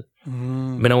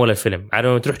أول الفيلم.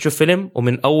 عارف تروح تشوف فيلم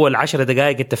ومن أول 10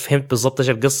 دقائق أنت فهمت بالضبط إيش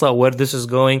القصة where this is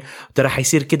going وترى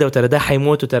حيصير كده وترى ده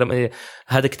حيموت وترى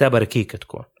هذا كتابة ركيكة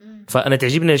تكون. فأنا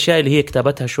تعجبني الأشياء اللي هي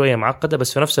كتابتها شوية معقدة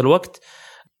بس في نفس الوقت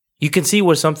you can see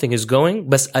where something is going.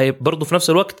 بس برضو في نفس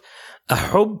الوقت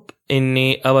أحب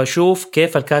إني أبى أشوف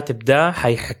كيف الكاتب ده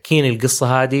حيحكيني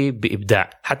القصة هذه بإبداع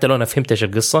حتى لو أنا فهمت إيش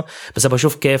القصة بس أبى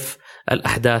أشوف كيف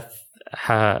الأحداث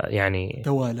يعني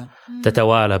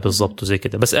تتوالى بالضبط وزي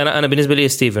كده. بس أنا بالنسبة لي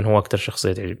ستيفن هو أكتر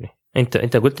شخصية تعجبني.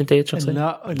 أنت قلت أنت شخصية؟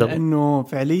 لا لأنه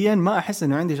فعليا ما أحس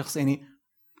إنه عندي شخصية يعني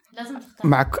لازم تختار.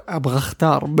 معك أبغى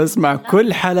أختار بس مع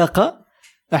كل حلقة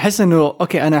أحس إنه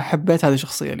أوكي أنا حبيت هذه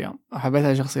الشخصية اليوم حبيت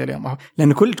هذه الشخصية اليوم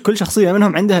لأن كل شخصية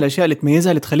منهم عندها الأشياء اللي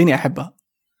تميزها اللي تخليني أحبها.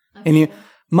 يعني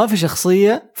ما في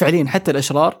شخصية فعليا حتى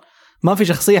الأشرار ما في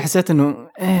شخصية حسيت إنه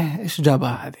إيش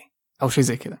جابها هذه أو شيء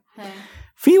زي كذا.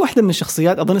 في واحدة من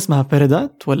الشخصيات أظن اسمها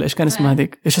بيرادات ولا إيش كان اسمها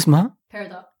هذيك إيش اسمها؟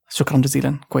 بيرادات. شكرا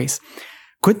جزيلا كويس.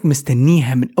 كنت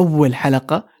مستنيها من أول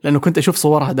حلقة لأنه كنت أشوف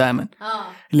صورها دائما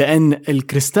لأن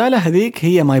الكريستالة هذيك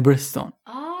هي ماي بيرثستون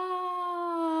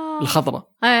الخضرة.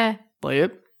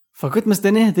 طيب فكنت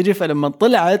مستنيها تجي فلما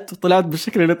طلعت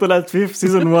بالشكل اللي طلعت فيه في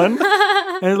سيزون 1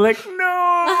 I was like no.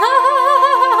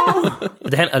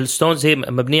 الحين الستونز هي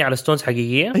مبنية على ستونز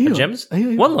حقيقية. أيوة. الجيمز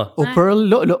أيوة. والله وبيرل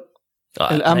لا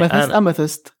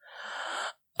الأميثست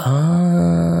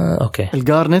أوكي.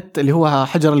 الجارنت اللي هو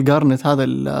حجر الجارنت هذا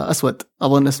الأسود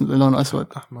أظن اسمه لونه أسود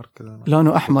أحمر كذا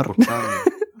لونه أحمر.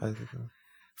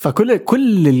 فكل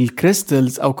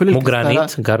الكريستالز أو كل مو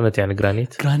جرانيت جارنت يعني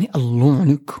جرانيت الله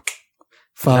عليك.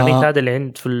 جرانيت هذا اللي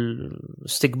عند في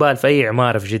الاستقبال في أي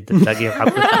عمارة في جدة تلاقيهم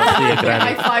حاطين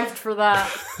جرانيت.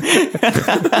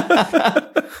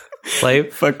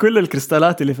 طيب فكل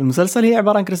الكريستالات اللي في المسلسل هي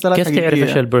عبارة عن كريستالات كيف تعرف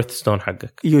إيش البيرث ستون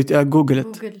حقك؟ جوجل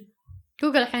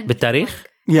الحين بالتاريخ؟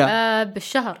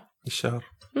 بالشهر.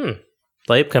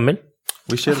 طيب كمل.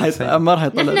 مرة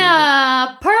طلع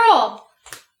نحن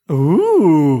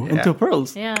بيرل. انتو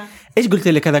بيرلز. ايش قلت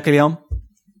لك هذاك اليوم؟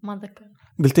 ما ذكر.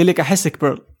 قلت لك احسك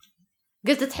بيرل.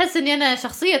 قلت تحس اني انا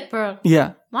شخصية بيرل.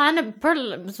 ما انا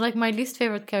بيرل is like my least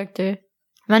favorite character.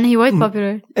 مع انه هي وايد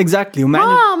popular. exactly. ما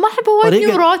احب وايد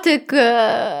نيوروتك.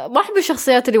 ما احب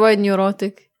الشخصيات اللي وايد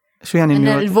نيوروتك. شو يعني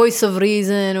نيوروتك؟ الفويس اوف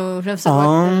ريزن وفي نفس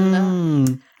الوقت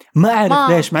ما اعرف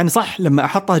ليش مع اني صح لما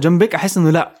احطها جنبك احس انه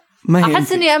لا ما هي.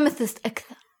 احس اني امثست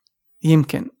اكثر.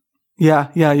 يمكن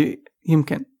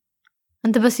يمكن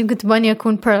انت بس يمكن تباني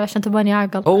اكون بيرل عشان تباني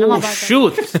عاقل. اوه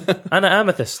شوت انا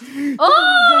امثست.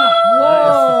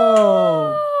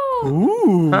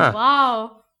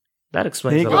 واو that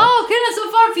explains a lot. كنا so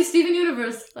far في ستيفن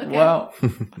يونيفرس. واو.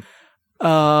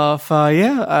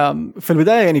 في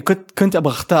البداية يعني كنت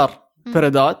أبغى أختار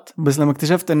بيرادات بس لما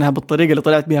اكتشفت أنها بالطريقة اللي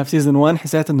طلعت بها في سيزن 1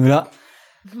 حسيت أنه لا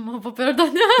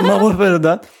ما هو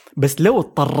بيرادات. بس لو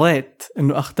اضطريت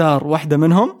أنه أختار واحدة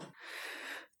منهم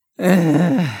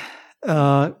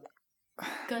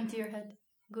gun to your head.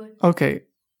 Good. Okay.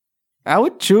 I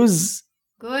would choose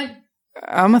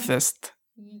amethyst.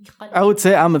 I would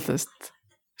say amethyst.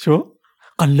 شو؟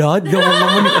 قلاد؟ لا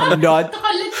والله مو قلاد.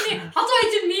 تخلتني حطوا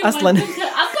يجني أصلاً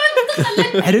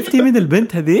عرفتي من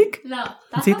البنت هذيك؟ لا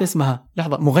نسيت اسمها.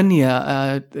 لحظة مغنية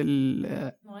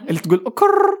اللي تقول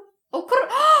أكر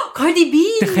كاردي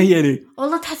بي. تخيلي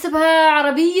والله تحسبها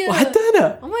عربية. وحتى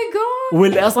أنا oh my god.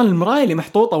 واللي أصلا المراية اللي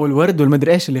محطوطة والورد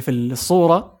والمدري إيش اللي في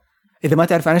الصورة اذا ما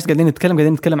تعرف عن ايش قاعدين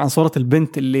نتكلم عن صوره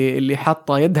البنت اللي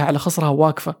حاطه يدها على خصرها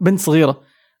واقفه، بنت صغيره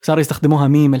صاروا يستخدموها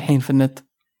ميم الحين في النت.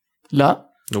 لا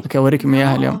اوكي اوريكم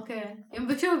اياها اليوم. اوكي يوم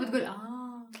بتشوف بتقول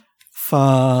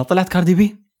فطلعت كاردي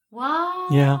بي.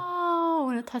 واو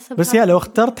بس لو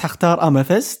اخترت حختار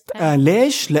اماثيست.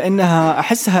 ليش؟ لانها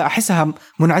احسها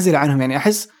منعزله عنهم. يعني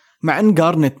احس مع ان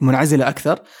جارنت منعزله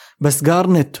اكثر، بس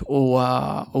جارنت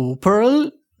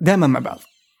وبيرل دائما مع بعض.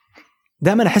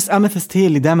 دائما احس اماثيست هي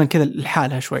اللي دائما كذا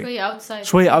لحالها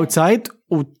شوي اوتسايد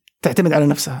وتعتمد على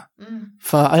نفسها.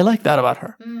 فاي لايك ذات اباوت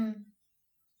هير.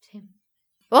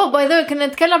 باي ذا كنا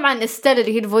نتكلم عن استيل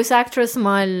اللي هي الفويس اكترس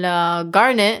مال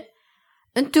جارنت.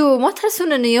 انتوا ما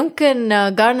تحسون انه يمكن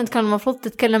جارنت كان المفروض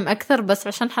تتكلم اكثر، بس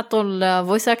عشان حطوا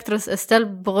الفويس اكترس استيل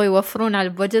بغوا يوفرون على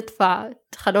البودجت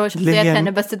فخلوها شخصيتها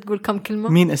انها بس تقول كم كلمه.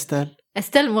 مين استيل؟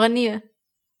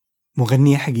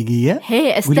 مغنيه حقيقيه.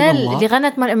 هي استيل اللي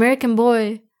غنت مال امريكان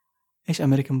بوي. ايش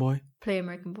امريكان بوي؟ بلاي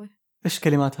امريكان بوي. ايش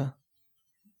كلماتها؟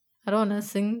 ارونا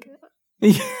سينج.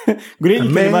 قولي لي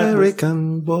كلمات.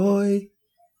 امريكان بوي.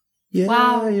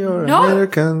 Wow. You're No.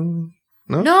 American.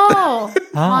 No.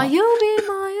 You be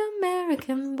my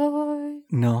American boy.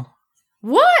 No.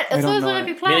 What? I don't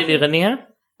know. مين اللي يغنيها؟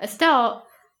 استاء.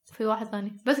 في واحد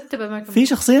ثاني بس اكتب أمريكان. في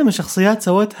شخصية من شخصيات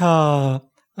سوتها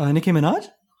نيكي ميناج.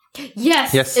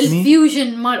 Yes.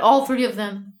 الفيوجن مال all three of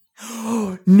them.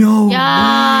 No.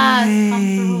 Yes.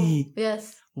 Yes.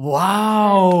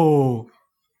 Wow.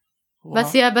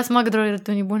 بس ما قدروا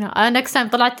يردون يبونها. next time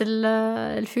طلعت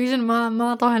الفيوجن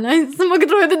ما طاها لاينز، ما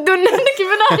قدروا يردون نيكي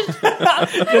ميناج.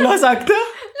 خلها ساكتة.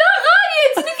 لا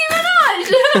غايت نيكي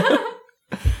ميناج.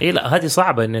 إيه لا هذه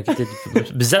صعبة إنك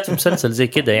بالذات في مسلسل زي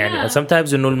كده يعني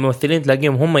sometimes إنه الممثلين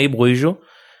تلاقيهم هم يبغوا يجوا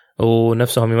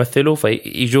ونفسهم يمثلوا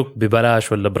فيجوك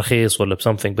ببلاش ولا برخيص ولا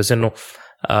بsomething، بس إنه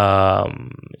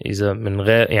إذا من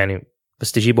غير يعني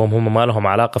بس تجيبهم هم ما لهم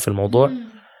علاقة في الموضوع.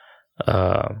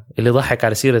 اللي ضحك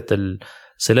على سيرة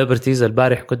السيلبرتيز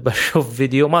البارح كنت بشوف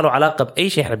فيديو ما له علاقة بأي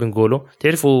شيء احنا بنقوله.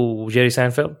 تعرفوا جيري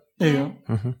ساينفيلد؟ ايوه.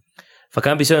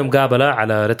 فكان بيسوي مقابلة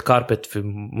على ريد كاربت في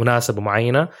مناسبة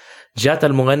معينة، جات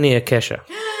المغنية كيشا.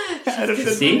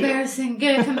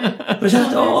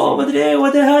 رجعت مدري ايه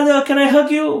ودي هذا كان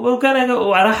يهج يو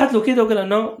وراحت له كده وقال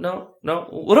نو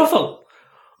ورفض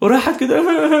وراحت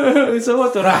كده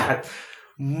سوت وراحت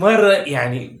مرة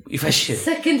يعني يفشل.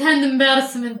 second hand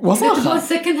embarrassment. وصاخة.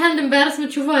 second hand embarrassment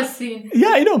شوفوا هالسين.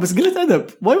 بس قلت أدب.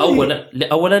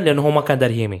 أولا لأنه هو ما كان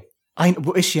دار يهمي.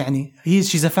 إيش يعني؟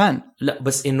 she's a fan. لا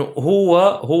بس إنه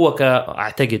هو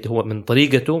أعتقد هو من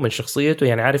طريقته من شخصيته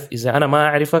يعني عارف إذا أنا ما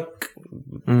أعرفك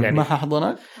يعني ما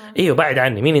ححضنك. إيوه بعد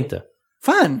عني مين أنت؟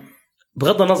 فان.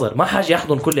 بغض النظر ما حاجة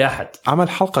يحضن كل أحد. عمل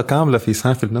حلقة كاملة في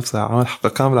ساينفيلد نفسها، عمل حلقة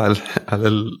كاملة على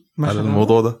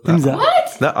الموضوع ده.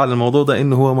 لا على الموضوع ده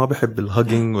إنه هو ما بيحب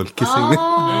الهاجينج والكيسينج.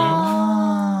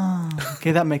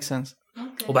 كذا make sense.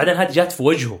 وبعدين هذه جات في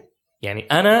وجهه يعني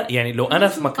أنا يعني لو أنا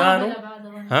في مكانه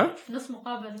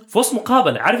في وسط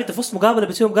مقابلة عارف أنت في وسط مقابلة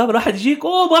بتسوي مقابلة واحد يجيك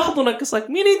بحضنك قصك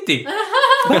مين أنت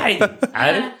بعد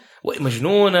عارف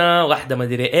مجنونة واحدة ما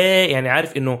أدري إيه يعني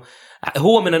عارف إنه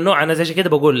هو من النوع أنا زي كده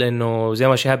بقول إنه زي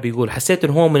ما شهاب بيقول حسيت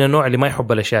إنه هو من النوع اللي ما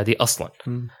يحب الأشياء دي أصلاً.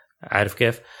 عارف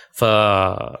كيف؟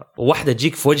 فواحدة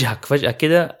تجيك في وجهك فجأة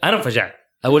كده أنا انفجعت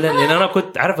أولاً لأن أنا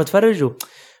كنت عارف أتفرج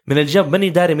من الجنب ماني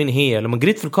داري مين هي، لما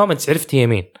قريت في الكومنتس عرفت هي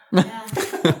مين.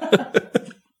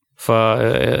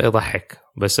 فيضحك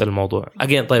بس الموضوع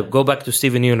again. طيب go back to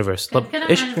ستيفن يونيفرس. طب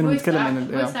إيش كنا نتكلم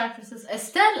عن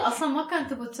استيل أصلاً ما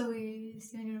كانت تبغى تسوي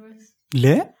ستيفن يونيفرس.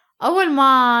 ليه؟ أول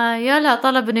ما يلا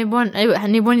طلب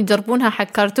يبون يجربونها حق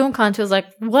كرتون كانت was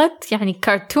like what يعني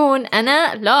كرتون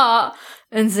أنا لا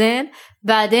إنزين.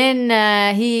 بعدين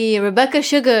هي ريبيكا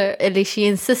شوغر اللي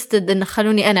she insisted إن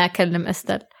خلوني أنا أكلم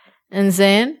أستيل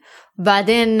إنزين.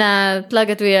 بعدين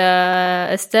تلاقت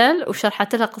ويا أستيل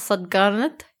وشرحت لها قصة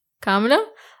جارنت كاملة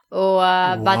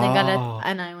وبعدين قالت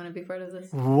أنا I want to be part of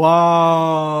this.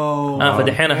 واو.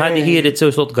 فدحين هذه هي اللي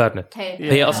تسوي صوت جارنت.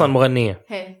 هي أصلا مغنية.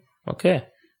 أوكي.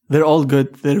 They're all good.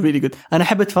 They're really good. أنا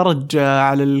أحب أتفرج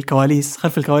على الكواليس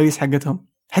خلف الكواليس حقتهم.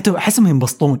 حتى أحسهم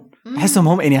ينبسطون. أحسهم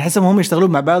هم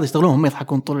يشتغلون مع بعض يشتغلون هم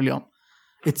يضحكون طول اليوم.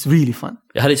 It's really fun.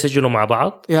 هل يسجلوا مع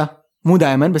بعض؟ مو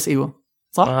دائما بس أيوة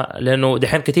صح. لأنه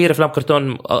دحين كتير أفلام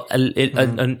كرتون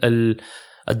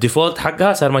الديفولت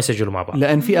حقها صار ما يسجلوا مع بعض.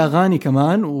 لأن في أغاني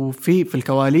كمان وفي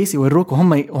الكواليس يوروك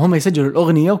وهم يسجلوا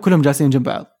الأغنية وكلهم جالسين جنب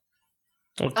بعض.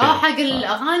 حق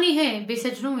الأغاني هي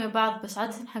بيسجلون مع بعض بس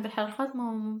عادة حق الحلقات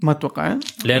ما أتوقع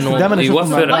لأنه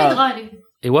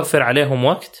يوفر عليهم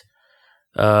وقت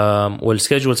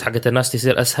والسكيجولز حقت الناس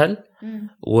تصير اسهل.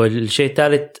 والشيء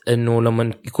الثالث انه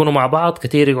لما يكونوا مع بعض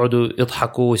كثير يقعدوا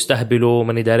يضحكوا ويستهبلوا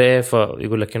من اداريه،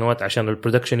 فيقول لك انه عشان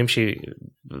البرودكشن يمشي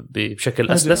بشكل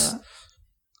اسلس.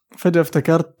 فجأة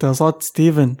افتكرت صوت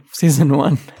ستيفن في سيزن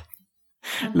 1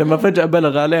 لما فجأة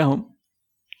بلغ عليهم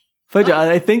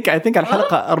فجأة I think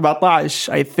الحلقة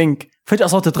 14 I think فجأة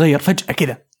صوته تغير فجأة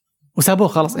كذا وسابوه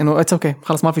خلاص انه it's okay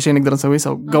خلاص ما في شيء نقدر نسويه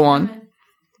so go on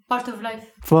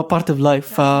part of life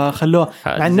فخلوه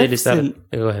يعني نفس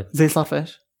زي صار في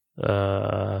ايش؟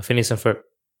 في نيسن فير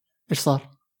ايش صار؟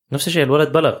 نفس الشيء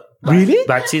الولد بلغ really؟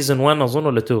 بعد سيزن 1 اظن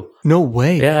ولا 2 no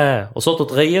way وصوته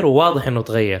تغير وواضح انه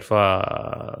تغير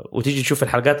وتيجي تشوف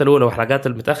الحلقات الاولى والحلقات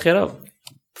المتاخره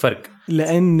فرق.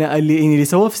 لان اللي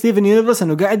سووه في ستيفن يونيفرس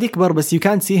انه قاعد يكبر بس you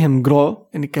can't see him grow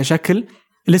يعني كشكل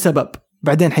لسبب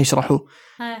بعدين حيشرحوه.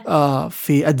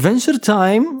 في ادفنتشر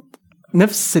تايم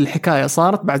نفس الحكايه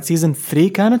صارت بعد سيزن 3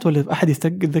 كانت ولا احد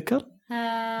يتذكر؟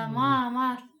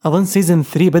 ما اظن سيزن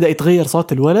 3 بدا يتغير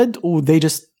صوت الولد و they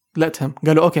just let him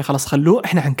قالوا اوكي خلاص خلوه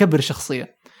احنا حنكبر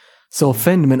الشخصيه. سو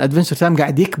فين من ادفنتشر تايم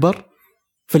قاعد يكبر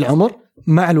في العمر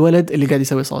مع الولد اللي قاعد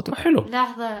يسوي صوته. حلو.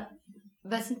 لحظه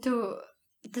بس انتوا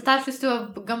تعرفوا شو استوى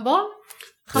بجامبول؟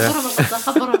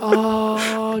 خبرهم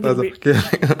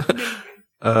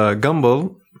جامبل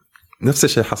نفس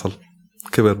الشيء حصل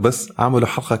كبر بس عملوا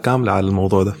حلقة كاملة على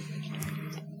الموضوع ده.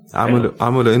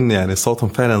 عملوا إن يعني صوتهم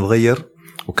فعلا تغير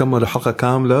وكملوا حلقة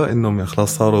كاملة إنهم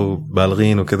خلاص صاروا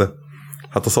بالغين وكده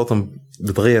حتى صوتهم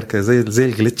بتغير كده زي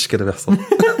الجليتش كده بيحصل.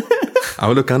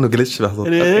 عملوا كأنه جليتش بيحصل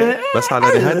بس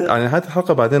على نهاية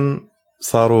الحلقة بعدين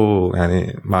صاروا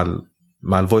يعني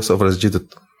مع الفويس اوفرز جدد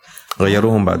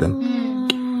غيروهم بعدين.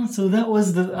 So that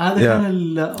was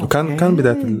هذا كان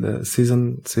بداية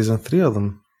السيزون 3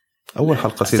 أظن أول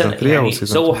حلقة سيزون 3 أو سيزون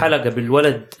سووا حلقة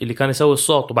بالولد اللي كان يسوي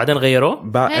الصوت وبعدين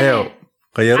غيروه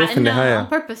غيروه في النهاية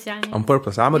on purpose يعني on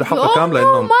purpose عملوا حلقة كاملة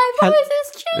إنهم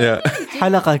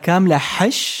حلقة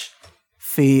حش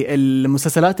في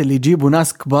المسلسلات اللي يجيبوا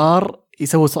ناس كبار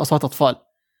يسووا أصوات أطفال.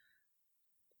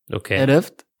 أوكي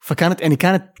عرفت فكانت يعني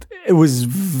كانت it was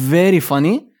very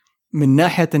funny من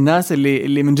ناحية الناس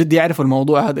اللي من جد يعرفوا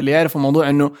الموضوع هذا اللي يعرفوا الموضوع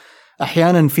إنه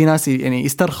أحيانا في ناس يعني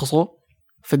يسترخصوا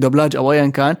في الدبلاج أو أيا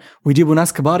كان ويجيبوا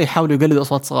ناس كبار يحاولوا يقلدوا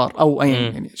أصوات صغار أو أي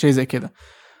يعني شيء زي كذا.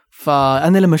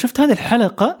 فأنا لما شفت هذه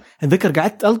الحلقة أتذكر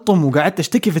قعدت ألطم وقعدت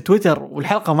أشتكي في تويتر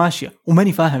والحلقة ماشية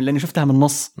وماني فاهم لأني شفتها من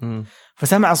النص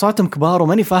فسمع أصواتهم كبار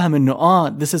وماني فاهم إنه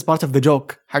this is part of the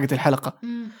joke حقت الحلقة.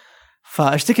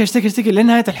 فأشتكي لين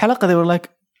نهاية الحلقة they were like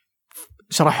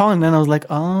شرحوا لنا أنا was like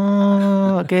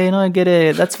okay no I get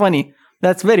it that's funny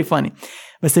that's very funny.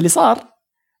 بس اللي صار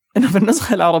إنه في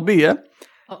النسخة العربية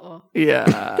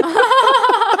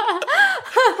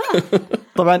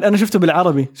طبعا أنا شفته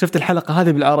بالعربي شفت الحلقة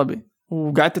هذه بالعربي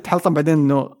وقعدت أتحلطم بعدين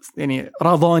إنه يعني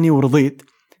راضاني ورضيت.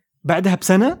 بعدها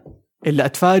بسنة اللي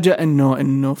أتفاجأ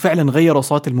إنه فعلا غيروا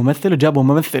صوت الممثل وجابوا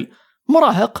ممثل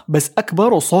مراهق بس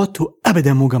أكبر وصوته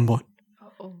أبدا مو جامبول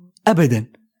أبدا.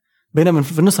 بينما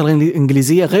في النسخة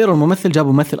الإنجليزية غيروا الممثل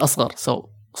جابوا ممثل أصغر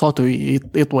صوته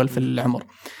يطول في العمر.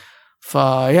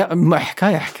 فيا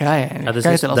حكاية يعني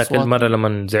هذا ذاك المرة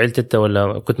لما زعلت انت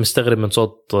ولا كنت مستغرب من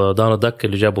صوت دان داك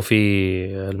اللي جابوا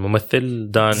فيه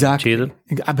الممثل دان تشيدل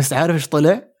بس عارف ايش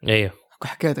طلع؟ ايوه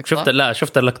حكيتك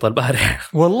شفت اللقطة البارح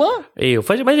والله ايوه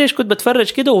فجأة ما ليش كنت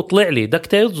بتفرج كده وطلع لي داك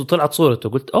تيلز وطلعت صورته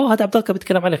قلت هذا عبد الله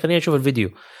بيتكلم عليه خليني اشوف الفيديو.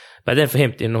 بعدين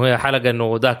فهمت انه هي حلقة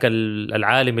انه ذاك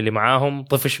العالم اللي معاهم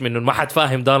طفش منه ما حد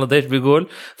فاهم دانالد ايش بيقول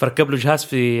فركب له جهاز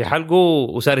في حلقه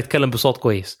وصار يتكلم بصوت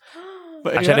كويس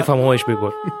عشان يفهم هو ايش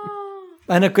بيقول.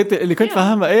 انا كنت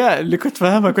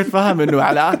فاهم انه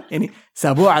على يعني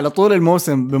سابوه على طول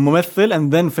الموسم بممثل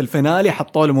and then في الفينالي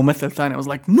حطوا له ممثل ثاني I was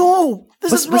like no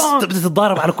this is wrong. بس بدأت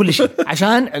تتضارب على كل شيء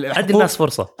عشان عد الناس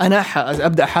فرصة. انا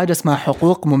ابدا حاجة اسمها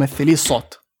حقوق ممثلي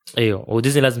الصوت. ايوه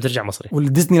وديزني لازم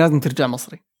ترجع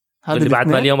مصري هذا اللي بعد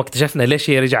ما اليوم اكتشفنا ليش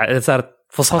هي رجع صارت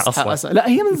فصحى اصلا. لا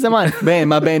هي من زمان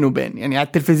ما بين وبين يعني على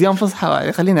التلفزيون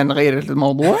فصحى. خلينا نغير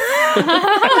الموضوع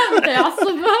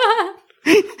يعصب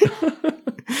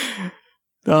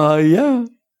يا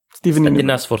ستيفن ادي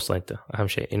الناس فرصة انت اهم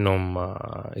شيء انهم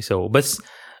يسووا. بس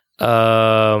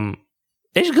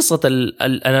ايش قصة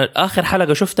انا اخر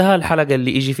حلقة شفتها الحلقة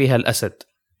اللي يجي فيها الاسد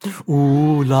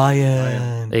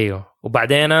لاين ايوه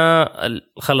وبعدين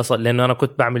خلصت لانه انا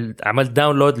كنت عملت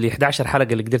داونلود ل 11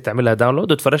 حلقة اللي قدرت اعملها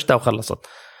داونلود وتفرجتها وخلصت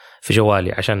في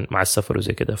جوالي عشان مع السفر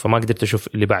وزي كده فما قدرت اشوف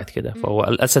اللي بعد كده. فهو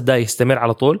الاسد ده يستمر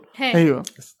على طول. ايوه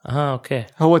اوكي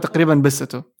هو تقريبا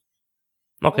بسته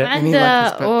اوكي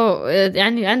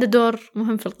يعني عنده دور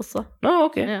مهم في القصه.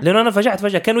 اوكي لانه انا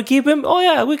فجأة كان وي كيب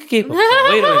وي كيب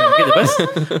كده بس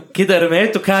كده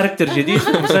رميته كاركتر جديد في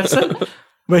المسلسل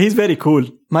but he's very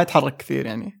cool ما يتحرك كثير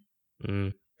يعني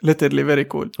literally very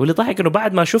cool. واللي ضحك انه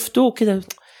بعد ما شفته كده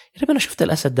يا رب انا شفت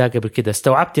الاسد ده قبل كده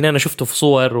استوعبت ان انا شفته في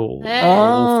صور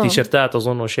وفي تيشرتات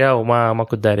اظن واشياء وما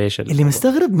كنت داري ايش اللي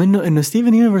مستغرب منه انه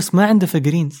ستيفن يونيفرس ما عنده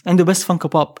فيجرينز عنده بس فانكو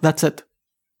بوب ذاتس ات.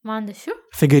 ما عنده شو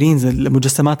فيجرينز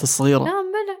المجسمات الصغيره لا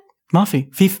بلا ما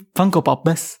في فانكو بوب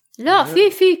بس. لا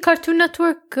في كارتون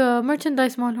نتورك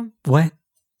ميرشندايز مالهم. وين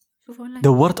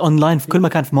دورت اونلاين في كل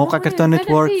مكان في موقع كارتون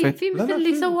نتورك في مثل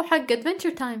اللي سووا حق ادفنتشر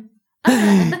تايم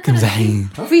تمزحين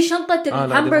وفي شنطة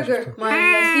الهامبرجر مع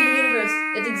ستيفن يونيفرس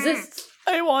it exists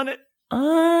I want it.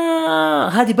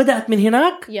 هذه بدأت من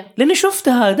هناك لأني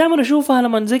شفتها دائما أشوفها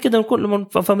لما زي كده لما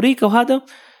في أمريكا وهذا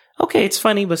أوكي it's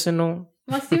funny بس إنه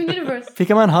مع ستيفن يونيفرس. في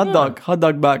كمان هوت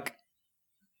دوغ باك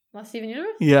مع ستيفن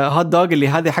يونيفرس يا هوت دوغ اللي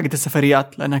هذه حقت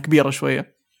السفريات لأنها كبيرة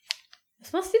شوية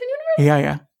بس مع ستيفن يونيفرس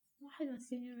يا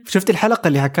شفت الحلقة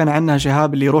اللي حكينا عنها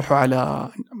شهاب اللي يروحوا على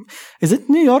is it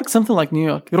New York something like New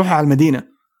York يروحوا على المدينة.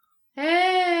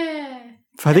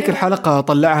 فهذيك الحلقة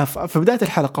طلعها في بداية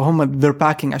الحلقة هم they're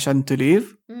packing عشان to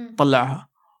leave طلعها.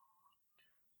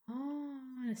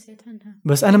 نسيت عنها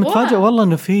بس أنا متفاجئ والله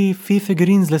إنه في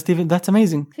figurines لستيفن that's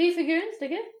amazing. في figurines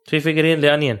لقيت في فيجرين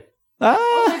لأنيان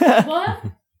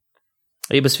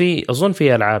أي بس في أظن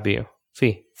في ألعاب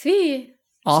في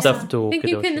stuffed وكده.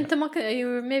 يمكن أنت ما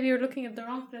maybe you're looking at the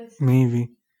wrong place. maybe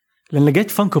لأن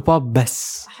لقيت فانكو بوب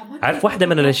بس. عارف واحدة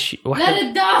من الأشياء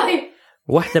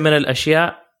واحدة من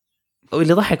الأشياء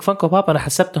اللي ضحك فانكو بوب أنا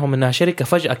حسبتهم إنها شركة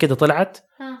فجأة كده طلعت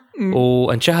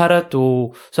وانشهرت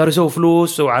وصاروا يسووا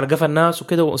فلوس وعلى قفا الناس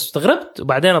وكده واستغربت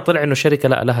وبعدين طلع إنه شركة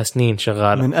لا لها سنين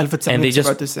شغالة من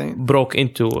 1997 broke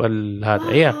into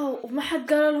هذا وما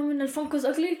حد قال لهم إن الفانكوز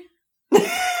أغلي.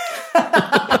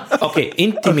 اوكي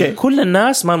انت من كل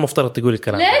الناس ما المفترض تقول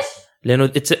الكلام ليش؟ لانه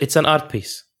اتس ان ارت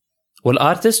بيس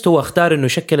والارتست هو اختار انه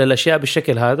يشكل الاشياء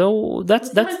بالشكل هذا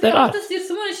وذاتس ذاتس ذير ارت.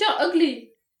 يرسمون اشياء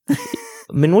اغلي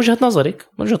من وجهة نظرك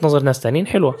من وجهة نظر ناس تانيين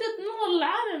حلوة وجهة نظر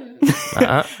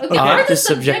العالم. art is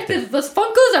subjective بس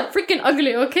فانكوز are freaking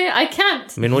ugly okay I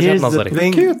can't من وجهة نظرك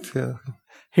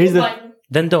here's the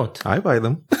then don't I buy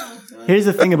them. here's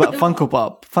the thing about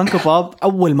فانكو بوب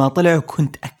أول ما طلعوا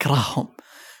كنت أكرههم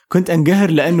كنت أنقهر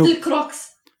لأنه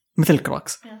مثل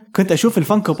كروكس كنت أشوف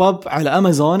الفانكو بوب على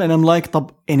أمازون أنا ملايك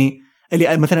طب يعني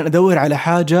اللي مثلا أدور على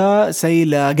حاجة زي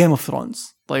لجيم اوف ثرونز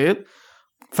طيب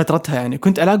فترتها يعني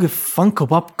كنت ألاقي فانكو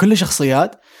بوب كل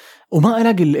شخصيات وما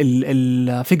ألاقي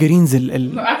الفيجرينز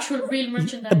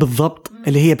بالضبط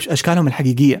اللي هي بأشكالهم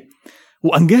الحقيقية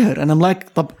وأنقهر أنا ملايك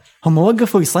طب هم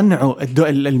وقفوا يصنعوا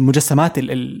المجسمات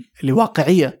اللي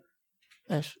واقعية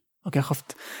إيش أوكي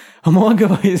خفت هم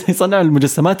وقفوا يصنعوا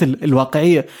المجسمات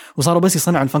الواقعية وصاروا بس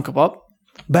يصنعوا الفانكو بوب.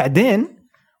 بعدين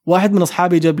واحد من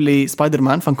أصحابي جاب لي سبايدر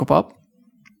مان فانكو بوب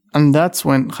and that's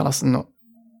when خلاص إنه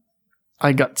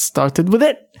I got started with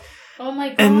it. Oh my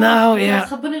god. And now yeah.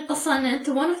 خبرني القصة أن أنت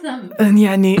one of them. And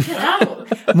يعني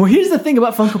here's the thing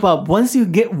about Funko Pop once you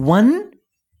get one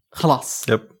خلاص.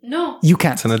 Yep. No. You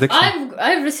can't. It's an addiction.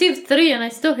 I've received 3 and I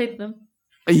still hate them.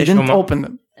 You didn't open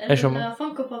them. ايش هم؟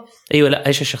 فانكو بوبس. ايوه لا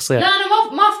ايش الشخصيات؟ لا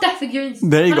انا ما افتح فيجرينز.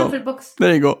 There you go. في البوكس.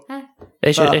 There you go.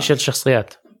 ايش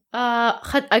الشخصيات؟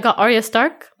 I got Arya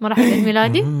Stark ما راح عيد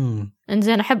ميلادي.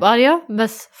 انزين احب آريا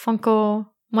بس فانكو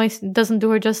ما doesn't do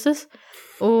her justice.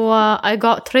 و I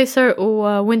got Tracer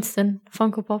و Winston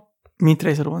فانكو بوب. مين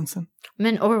تريسر وينستون؟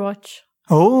 من Overwatch.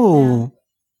 أوه.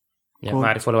 يعني ما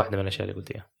أعرف ولا واحدة من الأشياء اللي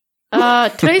قلتيها.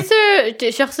 تريسر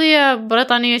شخصية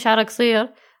بريطانية شعرها قصير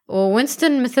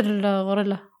ووينستون مثل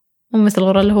غوريلا ومثل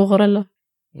غوريلا هو غوريلا.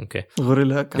 اوكي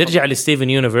غوريلا. نرجع لستيفن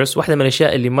يونيفرس. واحدة من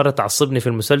الأشياء اللي مرة تعصبني في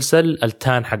المسلسل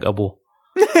التان حق أبوه.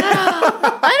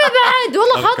 أنا بعد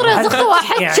والله حاضرة زخوة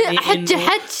حج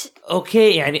اوكي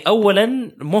يعني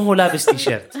اولا مو هو لابس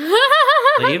تيشيرت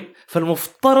طيب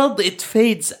فالمفترض it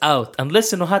fades out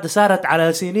unless انه هذا صارت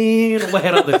على سنين وما هي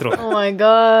راضيه تروح. oh my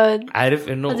god عارف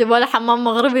انه هذا ولا حمام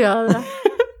مغربي هذا.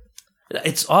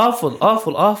 it's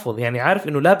awful يعني عارف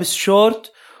انه لابس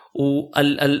شورت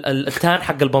والتان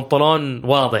حق البنطلون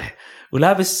واضح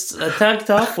ولابس تانك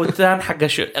توب والتان حقه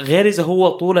غير إذا هو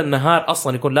طول النهار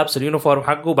أصلا يكون لابس اليونيفورم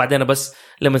حقه وبعدين بس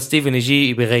لما ستيفن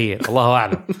يجي بيغير الله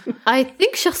أعلم. I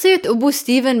think شخصية أبو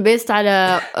ستيفن based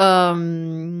على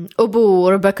أبو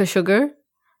ريبيكا شوغر.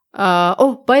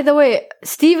 Oh by the way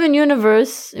ستيفن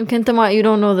يونيفرس يمكن أنت ما you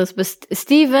don't know this بس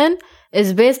ستيفن is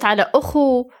based على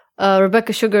أخو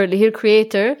ريبيكا شوغر اللي هي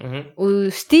الكرياتور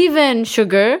وستيفن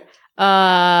شوغر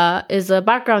is a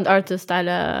background artist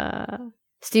على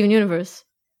ستيفن يونيفرس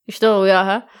يشتغل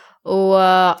وياها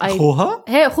أخوها؟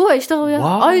 هي أخوها يشتغل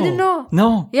وياها. I didn't know.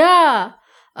 No. Yeah.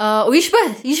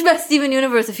 ويشبه ستيفن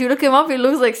يونيفرس if you look him up he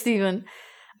looks like Steven.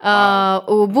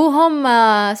 وابوهم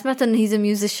سمعت انه he's a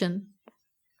musician.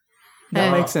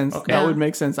 That makes sense. Okay. That would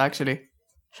make sense actually.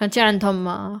 عشان كذا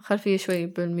عندهم خلفية شوي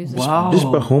بالميوزك. واو.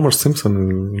 يشبه هومر سيمبسون.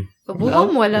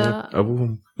 ابوهم ولا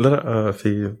ابوهم؟ لا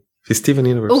في ستيفن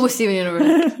يونيفرس. هو ستيفن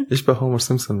يونيفرس. يشبه هومر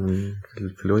سيمبسون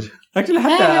في الوجه. actually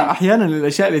حتى احيانا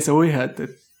الاشياء اللي يسويها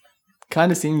kind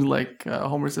of seems like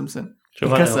هومر سيمبسون.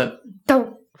 الكسل.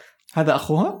 هذا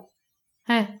اخوها؟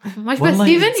 ما يشبه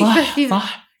ستيفن؟ يشبه ستيفن.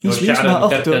 صح. يشبه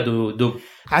اخته.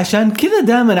 عشان كذا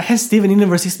دائما احس ستيفن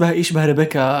يونيفرس يشبه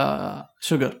ريبيكا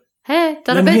شوغر.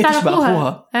 ترى بيت على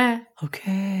اخوها.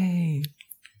 اوكي.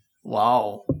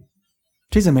 واو.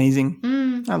 she's amazing.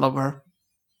 I love her.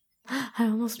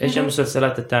 ايش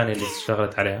المسلسلات الثانية اللي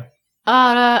اشتغلت عليها؟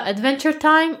 Adventure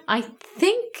Time. I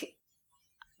think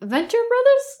Venture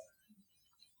Brothers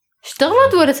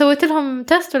اشتغلت ولا سويت لهم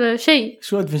تيست ولا شيء.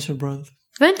 شو Adventure Brothers?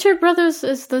 Venture Brothers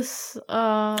is this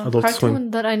cartoon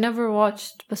Swim. that I never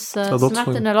watched بس سمعت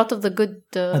إن a lot of the good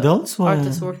artists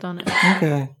worked on it.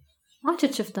 Okay. ما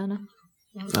شفت أنا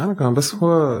كان بس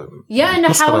هو يا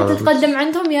أنا حاولت أتقدم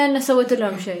عندهم يا أنا سويت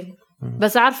لهم شيء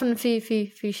بس أعرف إن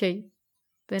في شيء.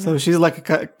 So she's like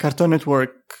a Cartoon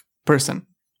Network person.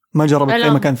 ما جربت أي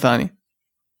مكان ثاني.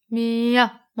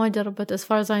 ما جربت as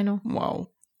far as I know. Wow.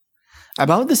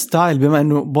 About the style بما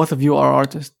إنه both of you are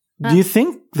artists. Do you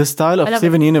think the style of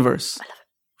Steven Universe? I love it.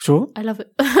 Sure? I love it.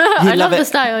 I love the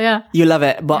style, yeah. You love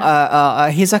it. But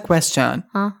here's a question.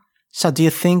 So do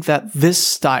you think that this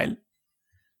style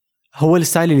هو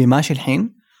الستايل اللي ماشي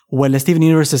الحين ولا Steven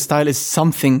Universe's style is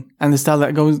something and the style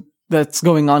that's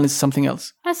going on is something else?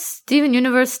 Steven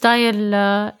Universe style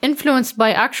influenced by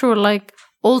actual like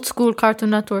old school Cartoon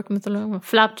Network مثل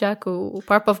Flapjack و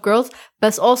Powerpuff Girls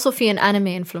بس also في an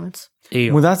anime influence.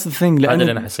 ايوه. Well, that's the thing. هذا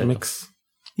اللي انا حسيته.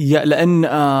 لأن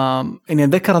إني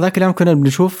أتذكر ذاك اليوم كنا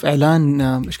بنشوف إعلان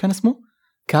إيش كان اسمه؟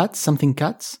 Cats something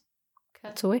cats.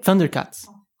 Thunder Cats.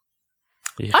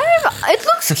 It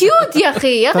looks cute يا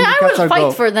أخي. I will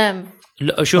fight for them.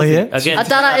 لا شوف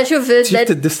ترى شوف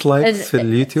شفت الديسلايكس في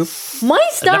اليوتيوب ما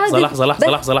يستاهل.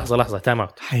 لحظة تمام.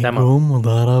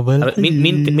 مضاربة.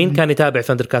 مين كان يتابع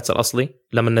ثاندر كاتس الأصلي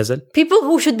لما نزل؟ People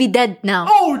who should be dead now.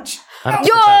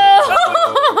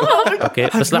 أوكي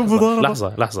بس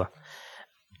لحظة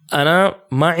أنا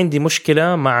ما عندي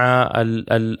مشكلة مع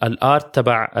الآرت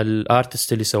تبع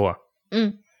الآرتست اللي سواه.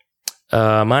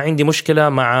 ما عندي مشكلة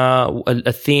مع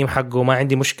الثيم حقه، ما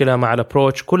عندي مشكلة مع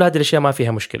الابروتش، كل هذه الأشياء ما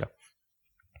فيها مشكلة.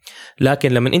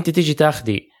 لكن لما أنت تيجي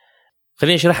تاخدي،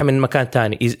 خليني أشرحها من مكان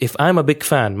تاني. if I'm a big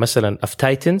fan مثلا of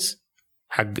Titans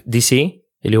حق دي سي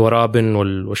اللي هو رابن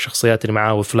والشخصيات اللي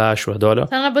معاه وفلاش وهدول،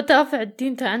 أنا بدافع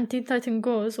عن تين تايتن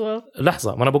جو as well.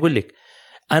 لحظة ما أنا بقول لك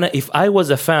أنا if I was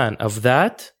a fan of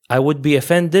that I would be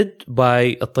offended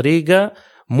by الطريقة،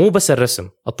 مو بس الرسم،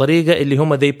 الطريقة اللي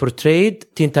هم they portrayed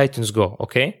Teen Titans Go.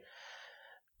 أوكي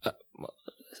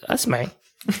أسمعي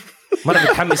مرة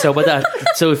متحمسة وبدأت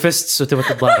تسوي فيستس وتبغى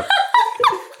تتضارب.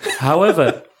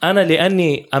 However أنا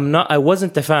لأني I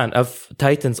wasn't a fan of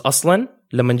Titans أصلا،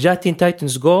 لما جاء Teen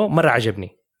Titans Go مرة عجبني.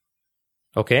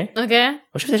 أوكي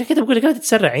وشفت عشان كده بقول لك لا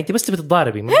تتسرعي، أنت بس تبي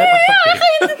تتضاربي من غير ما تفكري.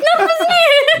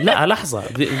 لا لحظة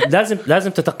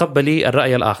لازم تتقبلي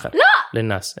الرأي الآخر. لا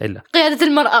للناس إلا قيادة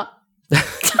المرأة.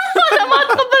 أنا ما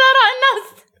أتقبل آراء الناس.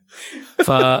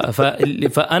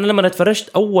 فأنا لما اتفرجت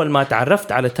أول ما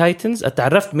تعرفت على تايتنز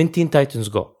اتعرفت من تين تايتنز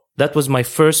جو. That was my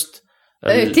first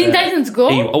تين تايتنز جو.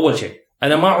 أيوة أول شيء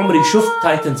أنا ما عمري شفت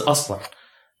تايتنز أصلا،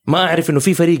 ما أعرف إنه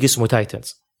في فريق اسمه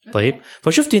تايتنز. طيب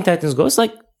فشفت تين تايتنز جو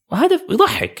like هذا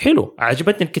يضحك حلو،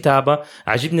 عجبتني الكتابة،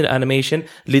 عجبني الانيميشن،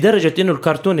 لدرجة إنه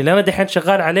الكرتون اللي أنا دحين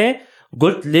شغال عليه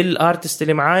قلت للارتست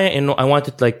اللي معايا إنه I want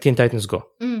it like Teen Titans Go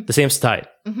the same style.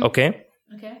 أوكي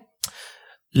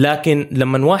لكن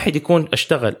لما واحد يكون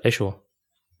اشتغل إيش هو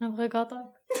أبغى قاطع.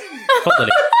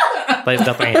 تفضلي. طيب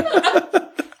قاطعين. أنا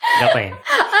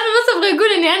بس أبغى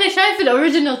أقول إني أنا شايف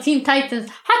الأوريجينال Teen Titans،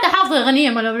 حتى حافظة أغنية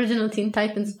من الأوريجينال Teen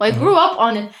Titans. I grew up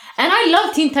on it and I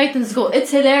love Teen Titans Go.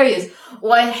 It's hilarious.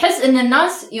 وأحس إن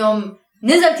الناس يوم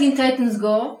نزل Teen Titans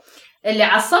Go اللي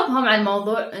عصبهم على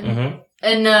الموضوع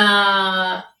إن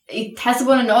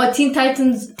يتحسبون إنه Teen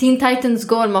Titans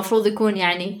Go المفروض يكون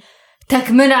يعني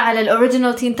تكملة على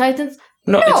الأوريجينال Teen Titans.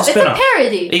 No, it's a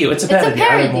parody. أيوة it's a parody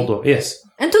على الموضوع. Yes.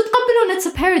 أنتوا تقبلون it's a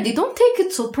parody. Don't take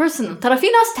it so personal. ترى في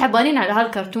ناس تعبانين على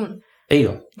هالكرتون.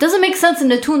 أيوة. Doesn't make sense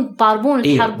إن تون ضاربون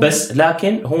أيوة. بس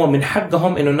لكن هو من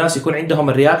حقهم إنه الناس يكون عندهم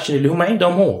الرياكشن اللي هم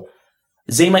عندهم هو.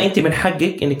 زي ما أنت من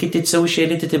حقك إنك أنت تسوي الشيء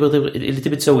اللي أنت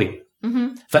تبي تسويه.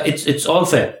 it's all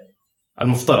fair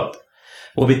المفترض.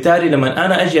 وبالتالي لما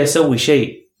أنا أجي أسوي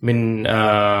شيء من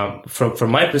from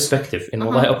my perspective إنه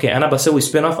والله أوكي أنا بسوي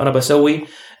spin off، أنا بسوي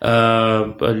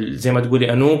زي ما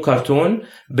تقولي أنو كرتون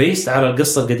بيست على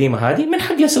القصة القديمة هذه، من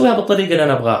حقي أسويها بالطريقة اللي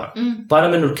أنا أبغاها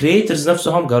طالما إنه الكرييترز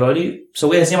نفسهم قالوا لي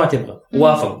سويها زي ما تبغى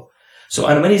ووافقوا.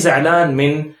 أنا ماني زعلان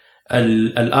من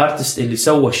الارتست اللي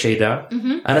سوى الشيء ده،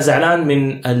 أنا زعلان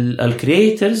من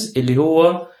الكرييترز اللي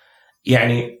هو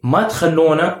يعني ما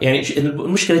تخلونا. يعني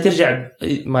المشكلة ترجع،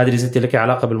 ما أدري إذا أنت لك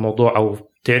علاقة بالموضوع أو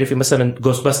تعرفي مثلا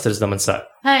جوست باسترز لما صار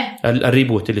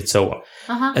الريبوت اللي تسوى،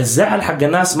 الزعل حق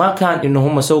الناس ما كان إنه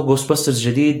هم سووا جوست باسترز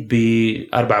جديد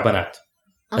ب4 بنات.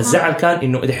 الزعل كان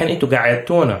إنه الحين أنتوا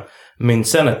قاعدتونا من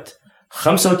سنة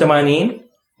 85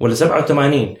 ولا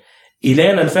 87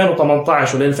 إلى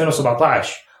 2018 ولا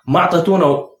 2017 ما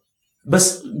أعطيتونا،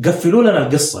 بس قفلوا لنا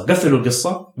القصة، قفلوا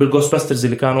القصة بالجوست باسترز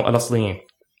اللي كانوا الأصليين،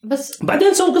 بس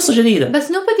بعدين سووا قصة جديدة.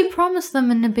 بس nobody promised them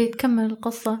إنه بيتكمل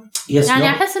القصة. يعني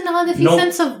أحس إن هذا في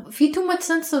sense of في too much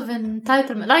sense of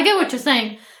entitlement. I get what you're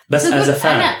saying. بس as a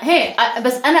fan.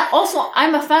 بس أنا also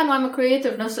I'm a fan وأنا creator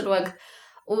في نفس الوقت،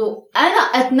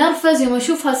 وأنا أتنرفز يوم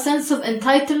أشوفها sense of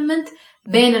entitlement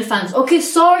بين الفانز. Okay,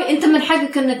 sorry، أنت من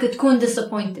حقك إنك تكون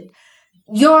disappointed.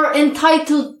 You're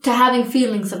entitled to having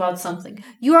feelings about something.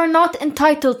 You are not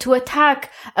entitled to attack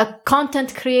a content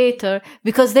creator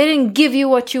because they didn't give you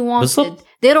what you wanted. بالضبط.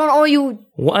 They don't owe you.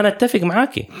 وأنا أتفق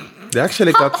معاكي. They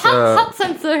actually got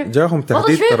جاهم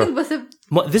تهديد ترى.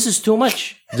 This is too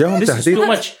much. جاهم تهديد.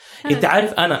 Too much. أنت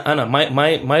عارف أنا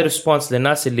my response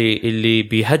للناس اللي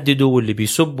بيهددوا واللي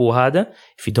بيسبوا هذا،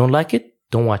 if you don't like it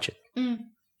don't watch it.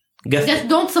 Just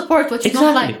don't support what you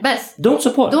don't like. بس don't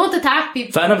support. Don't attack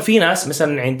people. فأنا في ناس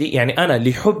مثلا عندي، يعني أنا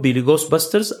اللي حبي لجوست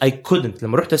باسترز I couldn't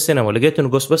لما رحت السينما ولقيت إنه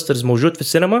جوست باسترز موجود في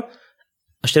السينما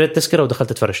اشتريت تذكرة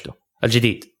ودخلت اتفرجته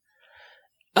الجديد.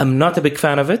 I'm not a big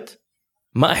fan of it.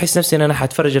 ما أحس نفسي إن أنا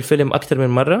حتفرج الفيلم أكتر من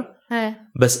مرة.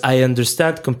 بس I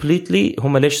understand completely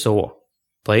هم ليش سووه.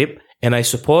 طيب and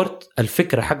I support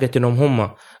الفكرة حقت إنهم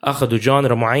هم أخذوا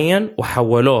جانر معين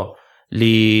وحولوه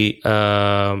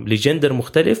لجندر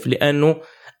مختلف، لأنه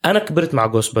أنا كبرت مع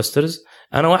جوست باسترز.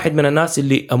 أنا واحد من الناس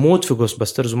اللي أموت في جوست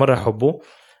باسترز ومرة أحبه،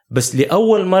 بس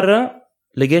لأول مرة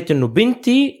لقيت إنه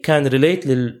بنتي كان ريليت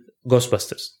للجوست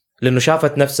باسترز لأنه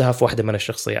شافت نفسها في واحدة من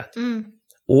الشخصيات.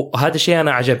 وهذا الشيء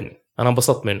أنا عجبني، أنا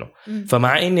انبسطت منه.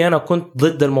 فمع إني أنا كنت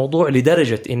ضد الموضوع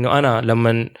لدرجة إنه أنا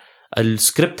لما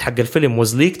السكريبت حق الفيلم was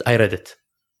leaked I read it.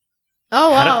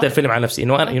 حرقت الفيلم على نفسي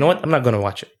إنه أنا you know what I'm not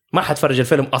gonna watch it. ما حتفرج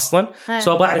الفيلم أصلاً،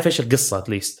 سو بعرف إيش القصة at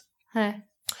least.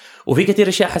 وفي كتير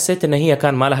أشياء حسيت إن هي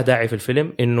كان ما لها داعي في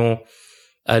الفيلم، إنه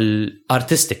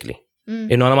artistically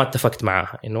إنه أنا ما اتفقت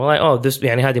معاها، إنه والله this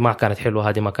يعني هذه ما كانت حلوة،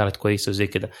 هذه ما كانت كويسة وزي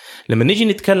كده. لما نيجي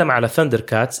نتكلم على ثاندر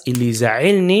كاتس، اللي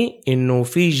يزعلني إنه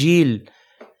في جيل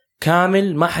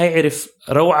كامل ما حيعرف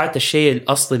روعة الشيء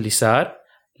الأصلي اللي صار.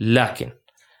 لكن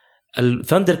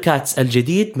الثاندر كاتس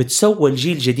الجديد متسوى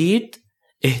الجيل جديد،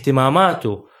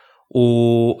 اهتماماته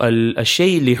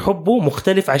والشيء اللي يحبه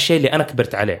مختلف عن الشيء اللي أنا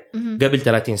كبرت عليه قبل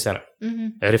 30 سنة.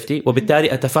 عرفتي؟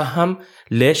 وبالتالي أتفهم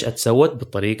ليش أتسوت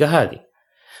بالطريقة هذه.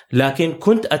 لكن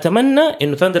كنت أتمنى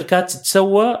إنه ثاندر كاتس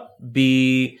تسوى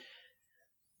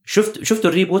شفتوا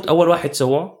الريبوت أول واحد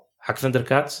سواه حق ثاندر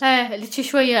كاتس، اللي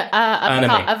شوية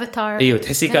أفاتار. أيوه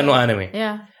تحسي كأنه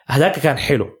أنمي. هذاك كان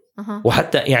حلو.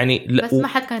 وحتى يعني بس ما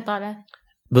حد كان يطالع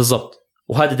بالضبط.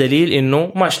 وهذا دليل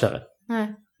إنه ما اشتغل،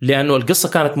 لأنه القصة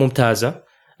كانت ممتازة،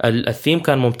 الثيم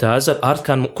كان ممتاز، الارت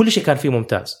كان كل شيء كان فيه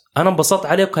ممتاز. أنا انبسطت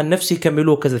عليه وكان نفسي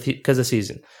يكملوه كذا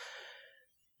سيزن.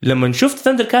 لما شفت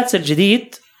ثاندر كاتس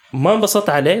الجديد ما انبسطت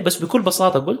عليه، بس بكل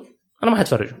بساطة قلت أنا ما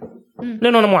حتفرجه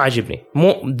لأنه أنا مو عاجبني.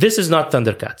 this is not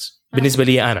Thunder Cats بالنسبة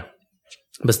لي أنا،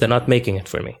 بس they're not making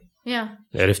it for me.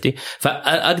 عرفتي؟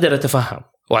 فأقدر أتفهم.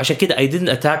 وعشان كده I didn't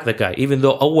attack the guy even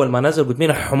though أول ما نزل قلت مين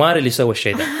الحمار اللي سوى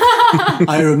الشيء ده.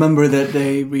 I remember that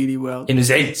day really well. إنه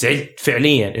زعلت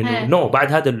فعليا إنه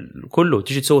بعد هذا كله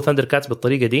تيجي تسوي Thunder Cats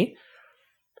بالطريقة دي.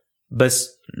 بس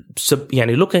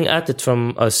يعني looking at it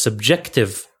from a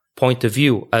subjective point of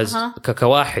view as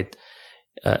كواحد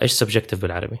إيش subjective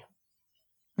بالعربي؟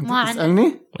 ما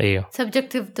تسألني؟ أيوه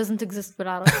subjective doesn't exist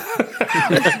بالعربي.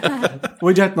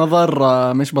 وجهة نظر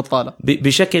مش بطالة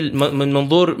بشكل من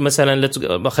منظور مثلا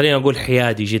خلينا نقول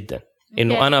حيادي جدا.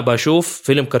 إنه أنا بشوف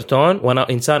فيلم كرتون وأنا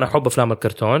إنسان أحب أفلام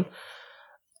الكرتون،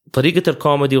 طريقة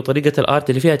الكوميدي وطريقة الآرت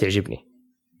اللي فيها تعجبني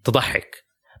تضحك،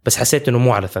 بس حسيت إنه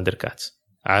مو على ثاندر كاتس.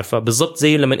 عارفة بالضبط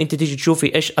زي لما أنت تيجي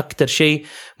تشوفي إيش أكتر شيء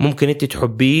ممكن أنت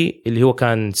تحبيه اللي هو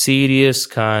كان سيريس،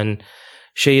 كان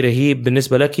شيء رهيب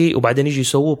بالنسبة لك، وبعدين يجي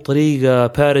يسووه بطريقة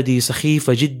بارودي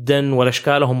سخيفة جدا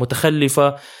والأشكالهم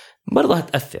متخلفة، برضه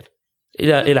هتأثر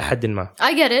إلى حد ما. I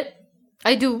get it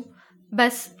I do.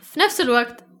 بس في نفس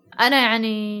الوقت أنا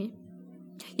يعني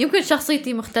يمكن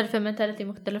شخصيتي مختلفة منتاليتي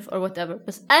مختلف or whatever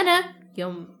بس أنا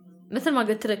يوم مثل ما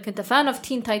قلت لك كنت fan of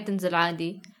Teen Titans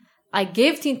العادي I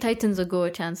gave Teen Titans a go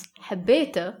a chance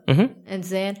حبيته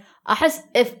إنزين أحس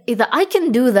إذا I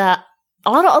can do that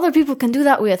a lot of other people can do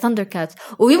that with Thundercats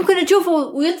ويمكن تشوفه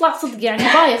ويطلع صدق يعني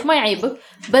بايخ ما يعيبك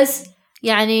بس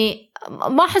يعني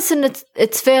ما أحس إن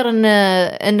it's fair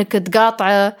إنك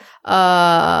تقاطعه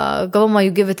قبل ما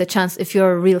you give it a chance if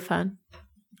you're a real fan.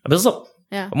 بالضبط.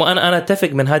 أنا أتفق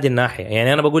من هذه الناحية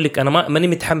يعني أنا بقول لك أنا ماني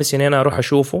متحمس إني أنا أروح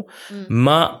أشوفه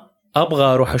ما أبغى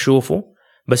أروح أشوفه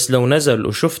بس لو نزل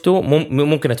وشفته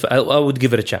ممكن أو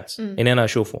give it a chance إني أنا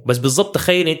أشوفه بس بالضبط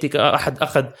تخيل أنت أحد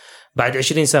أخذ بعد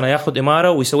 20 سنة ياخذ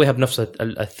إمارة ويسويها بنفس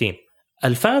الثيم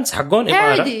الفانز حقون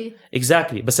إمارة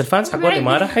exactly بس الفانز حقون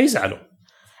إمارة حيزعلوا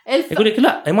يقول لك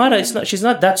لا إمارة she's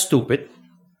not that stupid.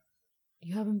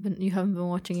 You haven't been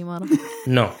watching إمارة.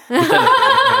 No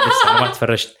لسه ما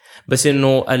تفرجت بس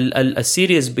إنه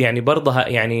السيريز يعني برضها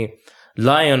يعني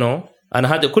لاينو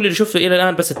أنا هذا كل اللي شفته إلى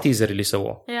الآن بس التيزر اللي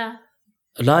سووه.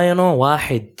 لاينو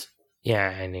واحد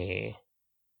يعني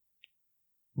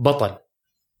بطل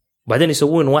بعدين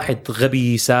يسوون واحد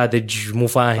غبي ساذج مو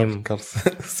فاهم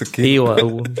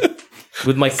ايوه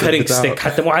with my cutting stick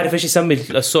حتى مو عارف ايش يسمي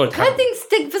السورد cutting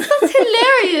stick بس that's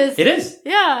hilarious. It is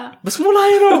yeah بس مو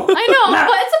لاينو I know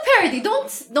but it's a parody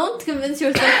don't convince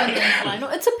yourself that it's Lino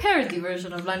it's a parody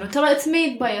version of Lino ترى it's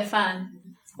made by a fan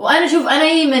وأنا شوف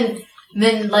أنا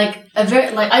من like a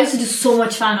very like I used to do so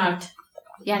much fan art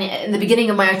يعني in the beginning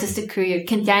of my artistic career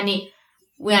كنت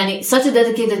يعني such a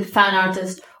dedicated fan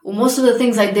artist most of the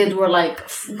things I did were like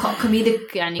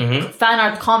comedic يعني fan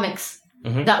art comics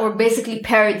that were basically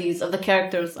parodies of the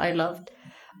characters I loved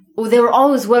they were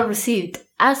always well received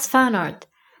as fan art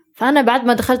فأنا بعد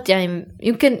ما دخلت يعني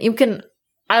يمكن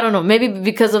I don't know maybe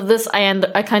because of this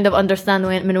I kind of understand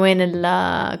من وين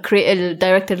ال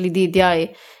director اللي دي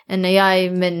جاي إنه جاي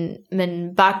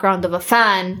من background of a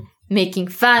fan making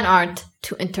fan art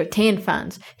to entertain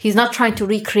fans he's not trying to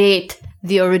recreate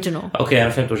the original. أوكي أنا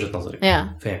فهمت وجهة نظرك.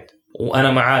 فهمت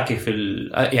وأنا معاكي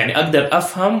يعني أقدر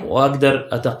أفهم وأقدر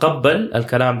أتقبل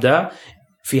الكلام ده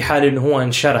في حال إنه هو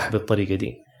انشرح بالطريقة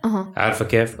دي. عارفة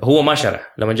كيف؟ هو ما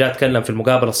شرح لما جاء أتكلم في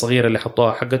المقابلة الصغيرة اللي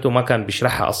حطوها حقته ما كان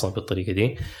بيشرحها أصلا بالطريقة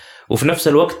دي وفي نفس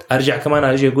الوقت أرجع كمان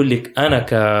أجي أقول لك أنا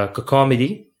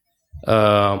ككوميدي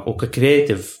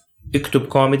وككرياتيف اكتب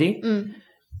كوميدي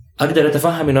أقدر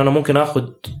أتفهم إنه أنا ممكن أخذ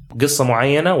قصة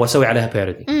معينة وأسوي عليها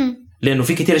بارودي لأنه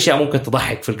في كتير أشياء ممكن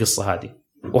تضحك في القصة هذه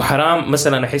وحرام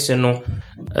مثلا أحس إنه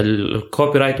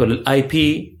الكوبي رايت ولا الآي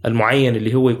بي المعين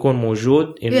اللي هو يكون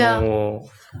موجود إنه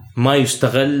ما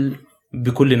يستغل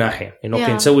بكل ناحية إنه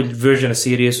ممكن نسوي الفيرجن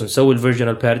السيريس ونسوي الفيرجن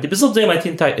الباردي بالضبط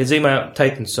زي ما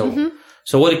تايتنز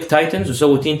سووا لك تايتنز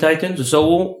وسووا تين تايتنز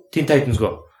وسووا تين تايتنز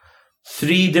جو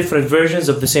 3 different versions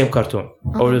of the same cartoon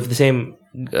or of the same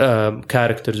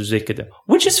characters وزي كده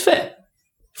which is fair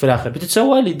في الآخر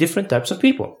بتتسوى ل different types of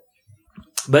people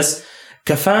بس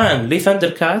كفان لثاندر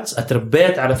كاتس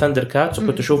أتربيت على ثاندر كاتس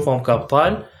وكنت أشوفهم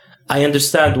كأبطال I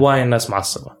understand why الناس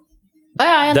معصبة.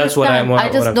 I understand. I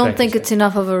just don't think it's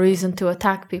enough of a reason to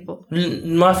attack people.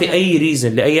 ما في أي reason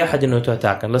لأي أحد إنه to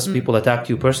attack unless people attack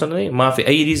you personally. ما في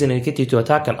أي reason إنك أنت to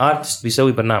attack an artist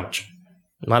بيسوي برنامج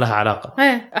ما لها علاقة.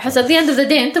 أحس at the end of the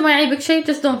day أنت ما يعيبك شيء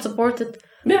just don't support it.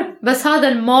 بس هذا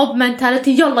الموب mentality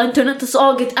يلا internet let's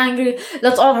all get angry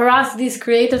let's all harass these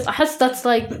creators. أحس that's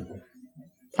like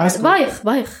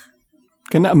بايخ.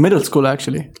 كنا middle school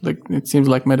actually like it seems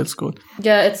like middle school.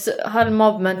 Yeah, it's هذا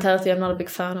mob mentality I'm not a big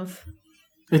fan of.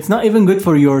 It's not even good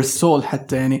for your soul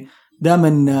حتى يعني دائما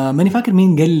ماني فاكر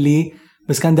مين قال لي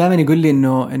بس كان دائما يقول لي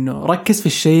إنه ركز في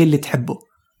الشيء اللي تحبه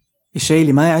الشيء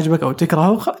اللي ما يعجبك أو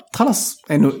تكرهه خلاص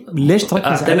إنه ليش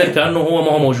تركز عليه كأنه هو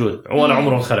ما هو موجود ولا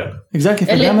عمره انخلق.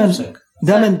 exactly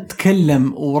دائما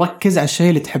تكلم وركز على الشيء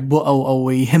اللي تحبه أو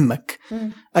يهمك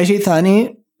أي شيء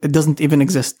ثاني it doesn't even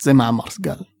exist زي ما عمر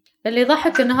قال. اللي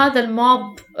ضحك إن هذا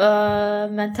الموب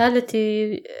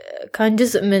mentality كان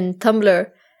جزء من تمبلر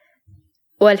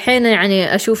والحين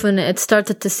يعني أشوف إن it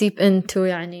started to seep into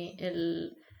يعني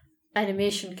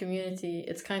animation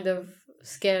community. It's kind of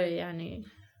scary يعني.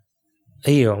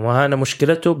 أيوة ما أنا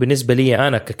مشكلته بالنسبة لي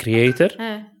أنا ككرياتر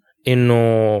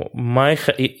إنه ما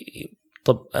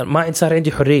طب ما صار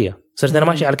عندي حرية صرت أنا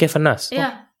ماشي على كيف الناس.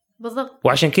 بالضبط.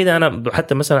 وعشان كده أنا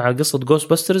حتى مثلا على قصة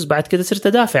Ghostbusters بعد كده صرت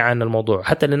أدافع عن الموضوع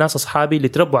حتى لناس أصحابي اللي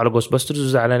تربوا على Ghostbusters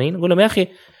وزعلانين أقول لهم يا أخي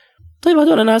طيب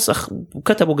هذول الناس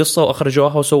كتبوا قصة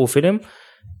وأخرجوها وسووا فيلم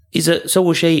إذا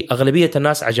سووا شيء أغلبية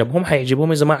الناس عجبهم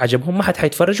حيعجبهم إذا ما عجبهم ما حد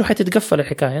حيتفرج وحتتقفل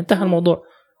الحكاية انتهى الموضوع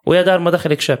ويا دار ما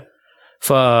دخلك شر.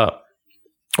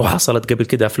 وحصلت قبل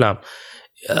كده أفلام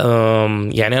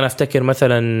يعني أنا أفتكر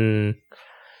مثلا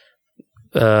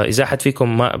اذا احد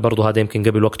فيكم ما برضو هذا يمكن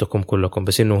قبل وقتكم كلكم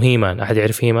بس انه هيمان احد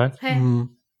يعرف هيمان؟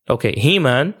 اوكي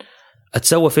هيمان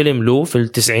اتسوى فيلم له في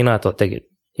التسعينات اعتقد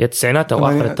يا التسعينات او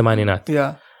اخر الثمانينات.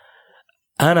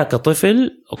 انا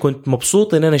كطفل كنت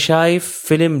مبسوط ان انا شايف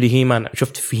فيلم لهيمان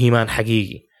شفت في هيمان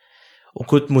حقيقي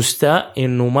وكنت مستاء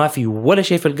انه ما في ولا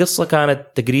شيء في القصة كانت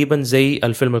تقريبا زي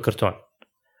الفيلم الكرتون.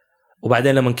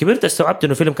 وبعدين لما كبرت استوعبت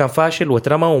انه الفيلم كان فاشل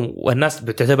وترمى والناس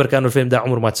بتعتبر كانه الفيلم ده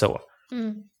عمره ما تسوى.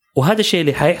 وهذا الشيء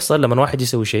اللي حيحصل لما واحد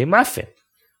يسوي شيء معفن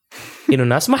انه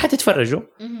الناس ما حتتفرجوا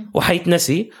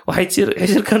وحيتنسي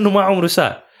وحيصير كانه ما عمره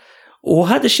صار.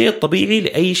 وهذا الشيء الطبيعي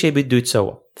لاي شيء بده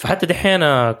يتسوى. فحتى دحين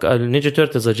النينجا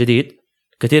تيرتلز الجديد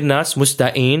كثير ناس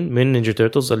مستائين من نينجا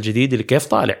تيرتلز الجديد اللي كيف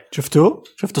طالع. شفتوا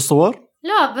الصور؟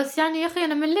 لا بس يعني يا اخي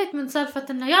انا مليت من سالفه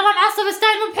انه يلا نعصب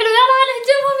ستايل مو حلو يلا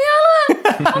نهجمهم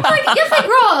يلا. يا اخي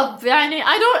جروب يعني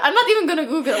I'm not even gonna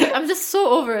Google it. I'm just so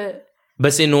over it.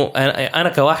 بس انه انا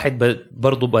كواحد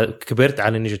برضو كبرت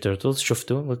على نينجا تيرتلز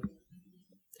شفته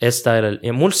ايه ستايل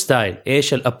يعني مو الستايل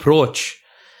ايش الابروتش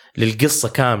للقصه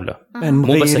كامله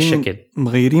مو بس الشكل.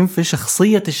 مغيرين في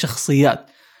شخصيه الشخصيات.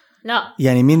 لا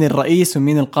يعني مين الرئيس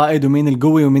ومين القائد ومين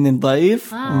القوي ومين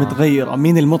الضعيف متغيره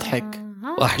مين المضحك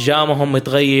واحجامهم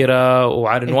متغيره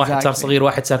وعارف واحد صار صغير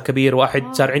واحد صار كبير واحد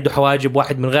صار عنده حواجب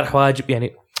واحد من غير حواجب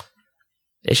يعني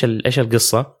ايش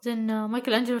القصه. زين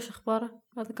مايكل أنجلو شو اخباره؟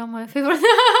 هذا كان ماي فيفورت.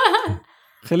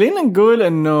 خلينا نقول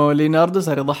انه ليوناردو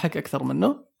صار يضحك اكثر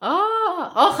منه.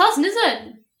 خلاص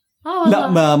نزل. لا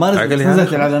ما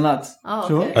نزلت الاعلانات.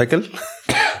 شو عقل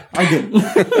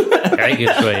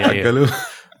شويه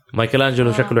مايكل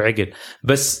أنجلو شكله عقل.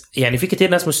 بس يعني في كتير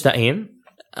ناس مستائين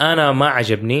انا ما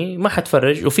عجبني ما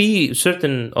حتفرج. وفي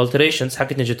certain alterations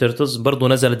حقت نينجا تيرتلز برضو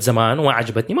نزلت زمان وما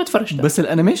عجبتني ما تفرجت. بس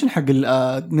الانيميشن حق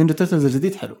نينجا تيرتلز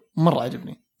الجديد حلو مره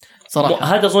عجبني صراحه.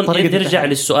 هذا اظن نرجع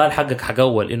للسؤال حقك حق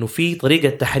اول انه في طريقه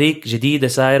تحريك جديده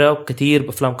صايره وكثير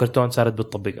بافلام كرتون صارت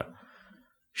بتطبقها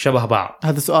شبه بعض.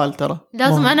 هذا سؤال ترى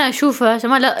لازم انا اشوفه عشان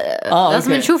ما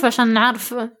لازم نشوفه عشان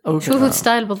نعرف شوفوا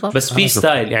الستايل بالضبط. بس في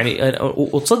ستايل يعني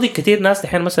وتصدق كثير ناس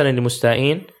الحين مثلا اللي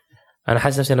مستائين انا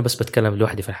حاسس نفسي انا بس بتكلم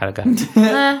لوحدي في الحلقات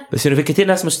بس انه في كثير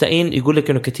ناس مستائين يقول لك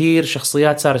انه كثير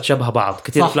شخصيات صارت شبه بعض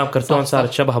كثير افلام كرتون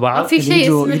صارت شبه بعض. في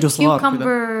شيء اسمه كيوكمبر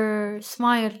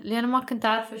سمايل اللي انا ما كنت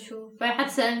عارفه شو فحد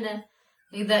سألنا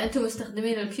اذا انتم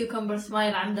مستخدمين الكيوكمبر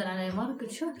سمايل عمدا على ما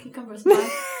قلت شو الكيوكمبر سمايل.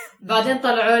 بعدين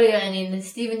طلعوا لي يعني ان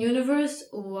ستيفن يونيفرس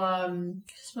و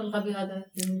اسمه الغبي هذا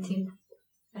التيم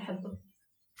احبه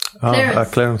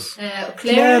كليرنس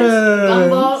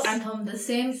جامبل عندهم the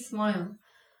same smile.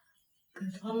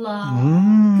 قلت والله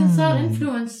كل صار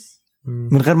انفلونس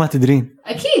من غير ما تدرين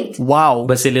اكيد. واو.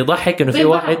 بس اللي يضحك انه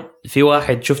في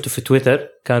واحد شفته في تويتر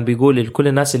كان بيقول لكل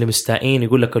الناس اللي مستائين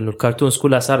يقول لك انه الكرتونز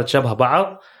كلها صارت شبه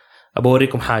بعض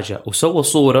أبوريكم حاجة وسوى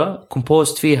صورة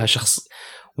كومبوست فيها شخص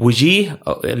وجيه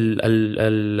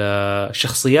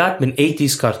الشخصيات من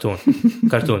 80s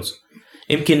كرتونز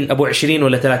يمكن أبو 20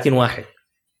 ولا 30 واحد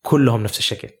كلهم نفس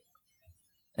الشكل.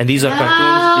 and these are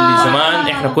cartoons اللي زمان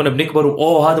إحنا كنا بنكبر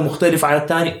هذا مختلف عن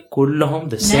الثاني كلهم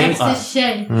the same نفس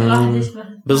الشيء واحد يشبه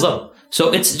بالضبط. so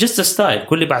it's just a style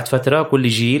كل بعد فترة كل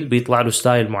جيل بيطلع له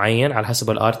ستايل معين على حسب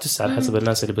الارتست على حسب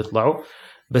الناس اللي بيطلعوا.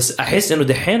 بس أحس إنه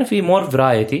دحين في more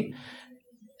variety.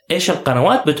 إيش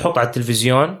القنوات بتحط على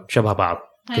التلفزيون شبه بعض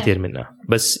كثير منها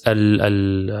بس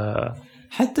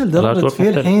حتى لدرجة في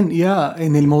الحين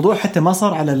إن الموضوع حتى ما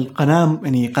صار على القناة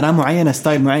يعني قناة معينة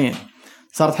ستايل معين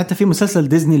صارت حتى في مسلسل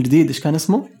ديزني الجديد إيش كان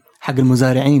اسمه حق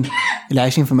المزارعين اللي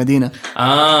عايشين في مدينة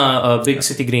بيج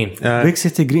سيتي جرين. بيج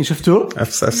سيتي جرين شفتوه؟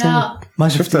 ما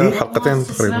شفته حلقتين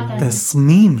تقريبا.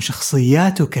 تصميم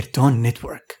شخصياته كرتون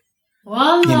نتورك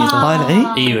والله يعني طالعي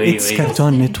ايوه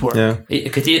كرتون نتورك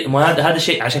كثير. ما هذا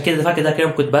الشيء عشان كذا فاكر ذاك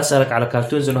اليوم كنت بسألك على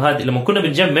كرتونز انه هذه لما كنا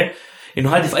بنجمع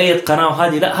انه هذه في اي قناه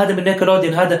وهذه لا هذا من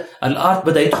نيكلوديون هذا الارت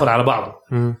بدا يدخل على بعضه.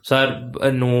 صار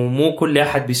انه مو كل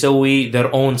احد بيسوي their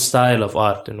own style of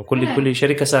art انه كل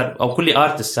شركه صار او كل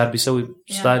ارتست صار بيسوي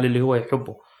ستايل اللي هو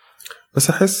يحبه. بس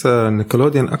احس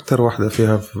نيكلوديون اكثر واحده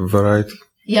فيها فرايتي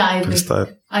ستايل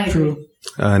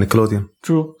نيكلوديون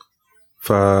ترو.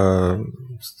 ف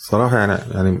صراحه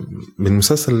يعني من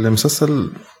مسلسل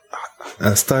لمسلسل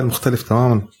ستايل مختلف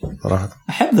تماما صراحه.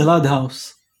 احب ذا لاد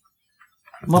هاوس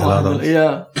مره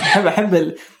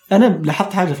احب انا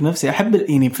لاحظت حاجه في نفسي احب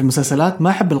يعني في المسلسلات ما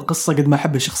احب القصه قد ما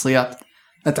احب الشخصيات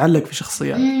اتعلق في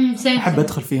شخصيات احب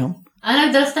ادخل فيهم. انا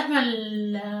اقدر استحمل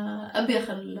ابيخ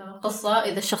القصه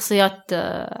اذا الشخصيات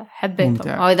حبيتهم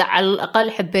او اذا على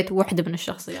الاقل حبيت واحده من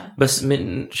الشخصيات. بس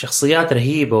من شخصيات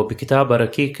رهيبه وبكتابه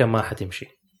ركيكه ما حتمشي.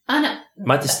 انا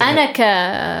ما تستحق.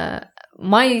 انا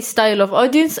my style of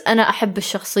audience أنا أحب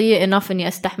الشخصية enough إني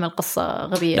أستحمل قصة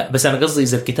غبية. لا بس أنا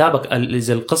قصدي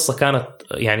إذا القصة كانت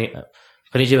يعني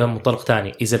خليني أجيبها من منطلق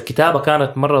تاني. إذا الكتابة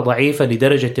كانت مرة ضعيفة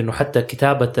لدرجة إنه حتى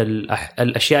كتابة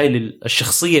الأشياء اللي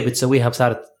الشخصية بتسويها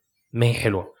صارت ما هي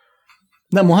حلوة.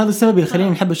 لا مو هذا السبب اللي يخليني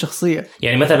نحب الشخصية.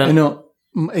 يعني مثلا إنه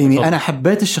يعني أنا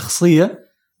حبيت الشخصية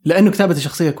لأنه كتابة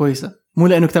الشخصية كويسة، مو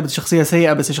لأنه كتابة الشخصية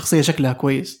سيئة بس الشخصية شكلها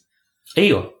كويس.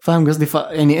 أيوة فاهم قصدي؟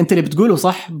 يعني أنت اللي بتقوله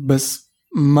صح بس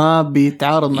ما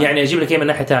بيتعارض مع. يعني أجيب لك من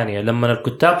ناحية تانية، لما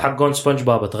الكتاب حقون سبونج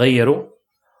بوب تغيروا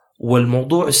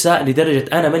والموضوع ساء لدرجة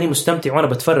أنا ماني مستمتع وأنا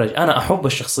بتفرج. أنا أحب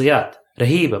الشخصيات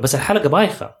رهيبة بس الحلقة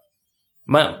بايخة،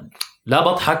 ما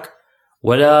لا بضحك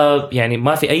ولا يعني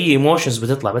ما في أي إيموشنز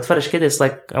بتطلع، بتفرج كده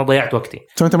أنا ضيعت وقتي.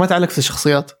 أنت ما تعلق في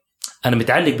الشخصيات؟ أنا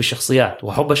متعلق بالشخصيات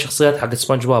وأحب الشخصيات حقت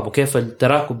سبونج بوب وكيف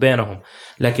التراكب بينهم،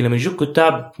 لكن لما يجوا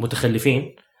كتاب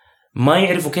متخلفين ما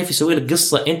يعرفوا كيف يسوي لك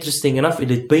قصة interesting enough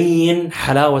اللي تبين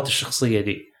حلاوة الشخصية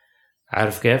دي.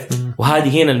 عارف كيف؟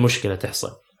 وهذه هنا المشكلة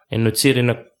تحصل، إنه تصير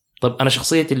إنك طب أنا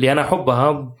شخصيتي اللي أنا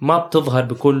أحبها ما بتظهر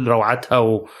بكل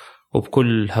روعتها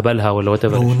وبكل هبلها ولا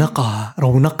whatever.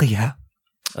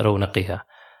 رونقها.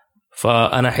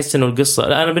 فأنا أحس إنه القصة،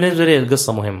 أنا بالنسبة لي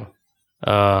القصة مهمة،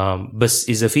 بس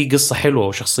إذا في قصة حلوة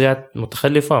وشخصيات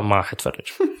متخلفة ما حتفرج.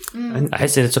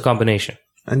 أحس إنه it's a combination.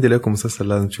 عندي لكم مسلسل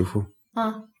لازم تشوفوه.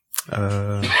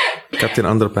 كابتن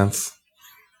أندر بانس.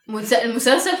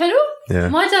 المسلسل حلو؟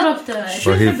 ما جربته.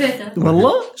 شو حبيته؟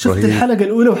 والله شفت الحلقة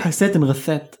الأولى وحسيت إن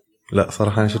غثات. لا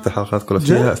صراحة أنا شفت الحلقات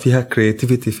كلها فيها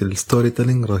creativity في الستوري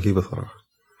تيلينج رهيبة صراحة.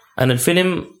 أنا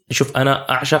الفيلم شوف أنا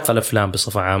أعشق الأفلام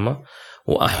بصفة عامة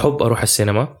وأحب أروح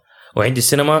السينما، وعندي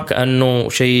السينما كأنه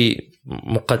شيء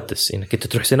مقدس، إنك أنت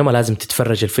تروح سينما لازم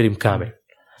تتفرج الفيلم كامل.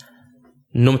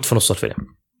 نمت في نص الفيلم.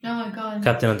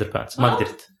 كابتن أندر بانس ما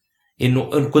قدرت،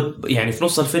 إنه كنت يعني في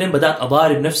نص الفيلم بدأت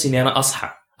أضارب نفسي إني أنا أصحى،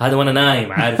 هذا وأنا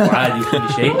نايم عارف وعادي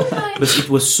وكل شيء، بس it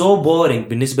was so boring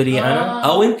بالنسبة لي أنا،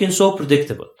 أو يمكن so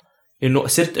predictable إنه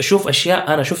صرت أشوف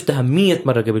أشياء أنا شفتها 100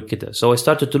 مرة قبل كده. so I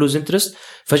started to lose interest.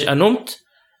 فجأة نمت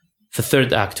في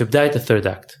الثيرد أكت، في بداية الثيرد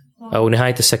أكت أو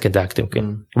نهاية السكند أكت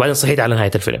يمكن، وبعدين صحيت على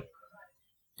نهاية الفيلم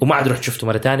وما عاد رحت شفته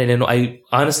مرة تانية لأنه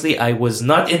honestly I was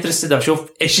not interested أشوف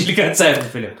إيش اللي كان صاير في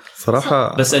الفيلم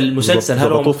صراحة. بس المسلسل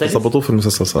هل هو مختلف؟ ضبطوه في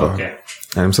المسلسل صراحة. يعني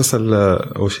المسلسل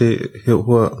أول شيء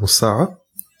هو نص ساعة،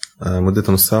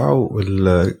 مدته نص ساعة،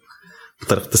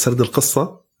 وطريقة سرد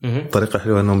القصة طريقة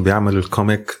حلوة إنهم بيعملوا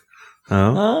الكوميك.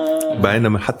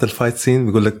 بينما حتى الفايت سين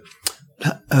بيقول لك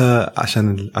لا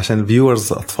عشان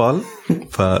الفيورز أطفال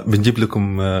فبنجيب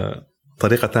لكم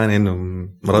طريقة تانية إنه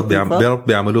مرات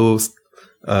بيعملوا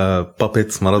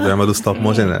بابيتس، مرات بيعملوا ستوب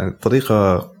موشن، يعني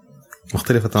طريقة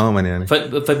مختلفة تماما يعني.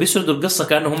 فبيسردوا القصة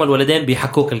كأنه هم الولدين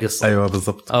بيحكوك القصة. أيوة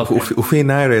بالضبط. وفي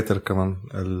ناريتر كمان،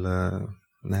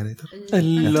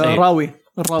 الراوي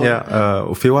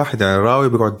وفي واحد يعني راوي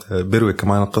بيقعد بيروي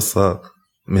كمان القصة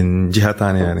من جهة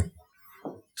تانية يعني.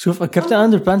 شوف كابتن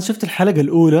أندر بانس شفت الحلقة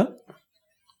الأولى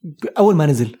أول ما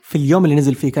نزل، في اليوم اللي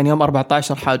نزل فيه كان يوم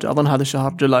 14 حاجة أظن هذا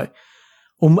الشهر جولاي،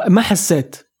 وما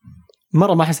حسيت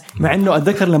مرة ما حس، مع إنه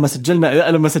أتذكر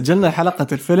لما سجلنا حلقة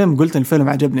الفيلم قلت الفيلم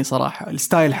عجبني صراحة،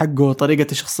 الستايل حقه،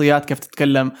 طريقة الشخصيات كيف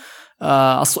تتكلم،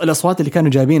 الأصوات اللي كانوا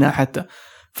جايبينها. حتى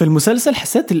في المسلسل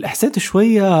حسيت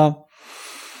شوية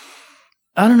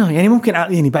I don't know، يعني ممكن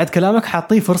يعني بعد كلامك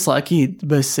حاطيه فرصة أكيد،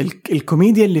 بس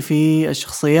الكوميديا اللي في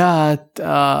الشخصيات،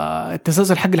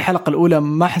 التسلسل حق الحلقة الأولى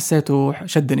ما حسيته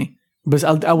شدني، بس I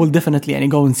will definitely يعني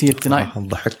go and see it tonight.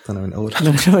 ضحكت أنا من أول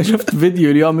شفت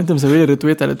فيديو اليوم أنت مسوي لي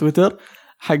ريتويت على تويتر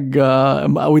حق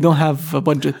we don't have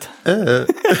budget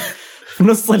في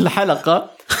نص الحلقة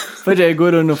فجأة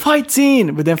يقولوا إنه fight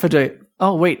scene، بعدين فجأة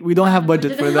wait we don't have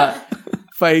budget for that.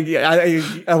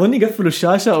 أظن يقفلوا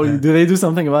الشاشة أو do they do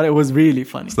something about it? It was really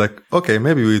funny. It's like okay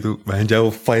maybe we do. بعدين جاوا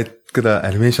فايت كده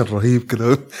أنيميشن رهيب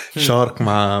كده، شارك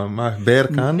مع بير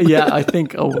كان yeah I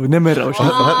think أو نمر أو شيء.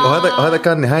 وهذا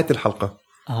كان نهاية الحلقة.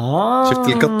 شفت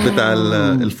القط بتاع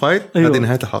الفايت. هذه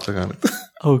نهاية الحلقة كانت.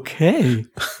 okay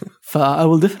I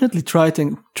will definitely try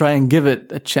and give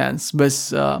it a chance.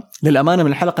 بس للأمانة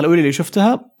من الحلقة الأولى اللي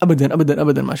شفتها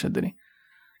أبدا ما شدني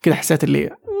كده، حسيت اللي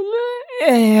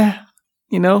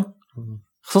you know،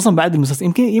 خصوصا بعد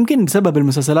المسلسل، يمكن بسبب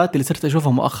المسلسلات اللي صرت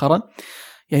أشوفها مؤخرا،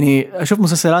 يعني أشوف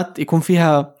مسلسلات يكون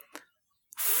فيها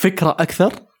فكرة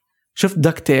أكثر. شفت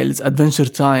داكتيلز، أدفنشر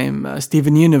تايم،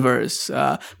 ستيفن يونيفرس،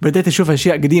 بديت أشوف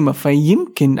أشياء قديمة،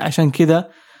 فيمكن عشان كذا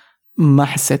ما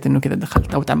حسيت إنه كذا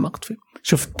دخلت أو تعمقت فيه.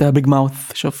 شفت بيج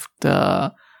ماوث، شفت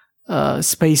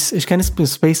سبيس، إيش كان اسمه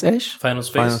سبيس إيش؟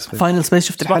 فاينل سبيس.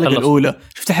 شفت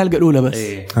الحلقة الأولى بس.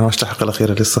 أنا مش الحلقة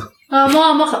الأخيرة لسه.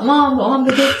 ما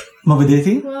بديت. ما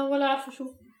بديتي؟ ولا أعرف شو.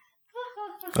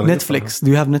 نتفليكس. Do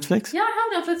you have Netflix؟ Yeah, I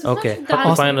have Netflix. اوكي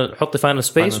حطي فاينل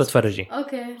سبيس وتفرجي.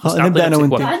 Okay. نبدأ أنا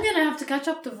وأنت. بعدين I have to catch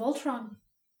up to Voltron.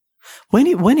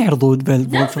 وين يعرضون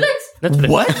Netflix.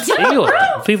 نتفليكس. ايوه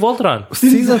في فولتران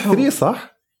سيزون 3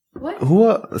 صح؟ What?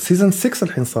 هو سيزون 6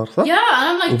 الحين صار صح؟ Yeah,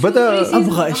 and I'm like وبدأ 2-3 seasons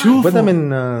أبغى behind. أشوف. بدأ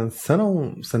من سنة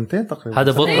وسنتين تقريبا.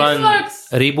 هذا فولتران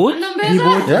Netflix. ريبوت.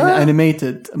 ريبوت Yeah.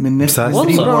 انيميتد من نتفلكس.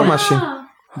 والله. ماشي.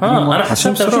 انا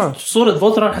حسبت بسرعة. شفت صورة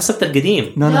فولتران حسبت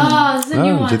القديم. لا Yeah, it's a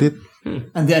new one. جديد.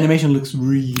 and the animation looks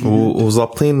really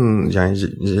وظابطين يعني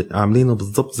عاملينه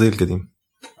بالضبط زي القديم.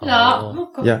 لا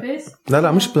مو كوبي Yeah. بيست.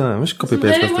 لا مش كوبي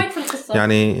بيست غير في القصة.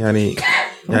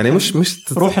 يعني مش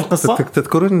روح القصة.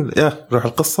 تذكرون روح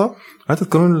القصة. هل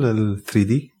تذكرون ال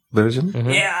 3D version؟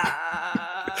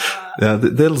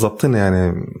 ده الضبطين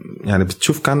يعني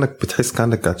بتشوف بتحس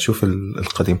كأنك قاعد تشوف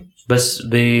القديم بس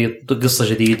بقصة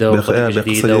جديدة وقصة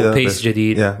جديدة وبيس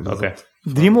جديد. اوكي.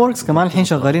 دريم ووركس كمان الحين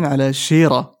شغالين على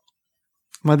شيرة.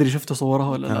 ما ادري شفت صورها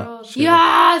ولا لا.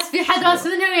 ياس في حد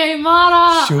راسلني يا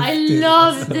إمارة. I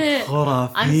loved it. I'm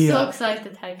خرافية. so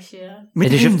excited حق شيء.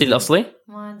 انت شفتي الاصلي؟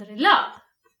 ما ادري لا.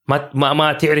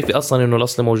 ما تعرفي اصلا انه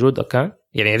الاصلي موجود كان؟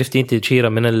 يعني عرفتي انت شيرة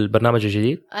من البرنامج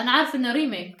الجديد؟ انا عارف انه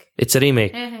ريميك. اتس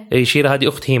ريميك. اي شيرة هذه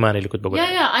اخت هيمان اللي كنت بقول. يا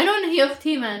I know إن هي أخت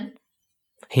هيمان.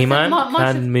 هيمان ما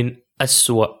كان شفت. من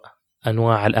أسوأ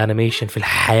انواع الانيميشن في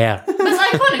الحياة. بس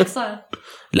ايكونيك صار.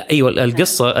 لا ايوه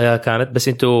القصة كانت بس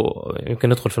انتوا يمكن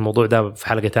ندخل في الموضوع ده في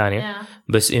حلقة تانية.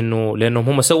 بس انه لانهم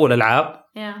هم سووا الالعاب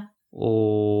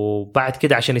وبعد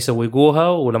كده عشان يسوقوها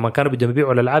ولما كانوا بدهم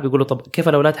يبيعوا الالعاب يقولوا طب كيف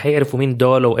الاولاد حيعرفوا مين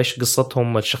دول وايش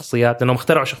قصتهم الشخصيات لانهم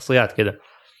اخترعوا شخصيات كده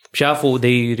شافوا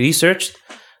they researched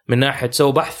من ناحيه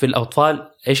سووا بحث في الاطفال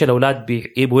ايش الاولاد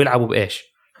بيبغوا يلعبوا بايش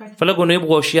فلقوا انه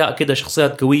يبغوا اشياء كده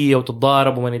شخصيات قويه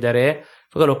وتتضارب وما ندري ايه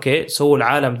فقالوا اوكي سووا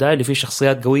العالم ده اللي فيه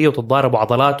شخصيات قويه وتتضارب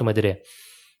وعضلات وما ادري ايه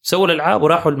سووا الالعاب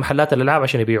وراحوا لمحلات الالعاب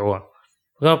عشان يبيعوها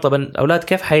قالوا طبعا الاولاد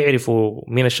كيف حيعرفوا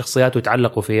مين الشخصيات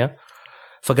ويتعلقوا فيها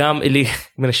فقام اللي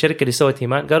من الشركه اللي سوت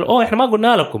هيمان قالوا احنا ما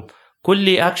قلنا لكم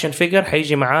كل اكشن فيجر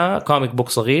حيجي معاه كوميك بوك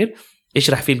صغير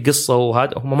يشرح فيه القصه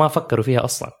وهذا هم ما فكروا فيها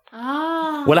اصلا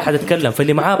ولا حد يتكلم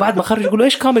فاللي معاه بعد ما خرج يقولوا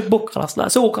ايش كوميك بوك خلاص لا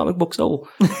سووا كوميك بوك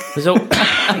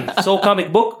سووا كوميك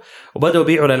بوك وبدأوا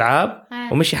يبيعوا الالعاب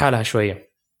ومشي حالها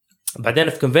شويه بعدين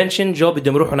في كونفنشن جو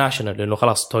بدهم يروحوا ناشونال لانه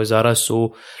خلاص تويز ار اس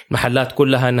والمحلات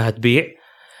كلها انها تبيع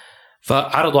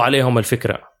فعرضوا عليهم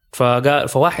الفكره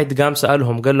فواحد قام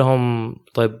سألهم قال لهم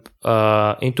طيب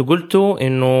انتوا قلتوا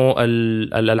انه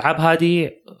الالعاب هذه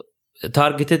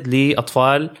تارجتد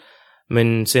لاطفال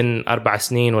من سن 4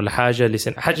 سنين ولا حاجه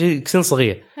لسن حاجه سن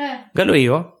صغير قالوا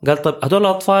ايوه قال طب هذول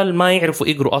الاطفال ما يعرفوا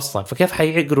يقروا اصلا فكيف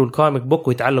حيقروا الكوميك بوك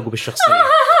ويتعلقوا بالشخصيه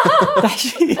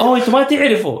انتوا ما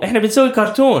تعرفوا احنا بنسوي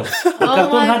كرتون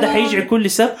الكرتون هذا حيجي كل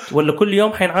سبت ولا كل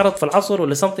يوم حينعرض في العصر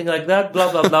ولا something like that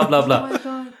بلا بلا بلا بلا بلا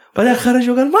بعدين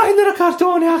خرجوا قال ما عندنا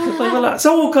كرتون يا اخي طيب لا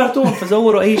سووا كرتون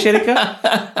فزوروا اي شركه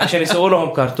عشان يسووا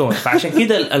لهم كرتون فعشان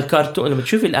كده الكرتون لما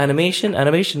تشوفي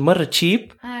الانيميشن مره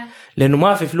تشيب لانه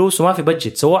ما في فلوس وما في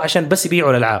بادجت سووه عشان بس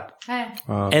يبيعوا الالعاب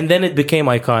and then it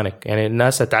became iconic يعني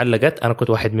الناس تعلقت انا كنت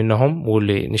واحد منهم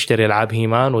واللي نشتري العاب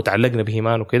هيمان وتعلقنا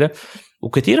بهيمان وكده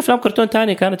وكثير افلام كرتون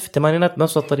تانية كانت في الثمانينات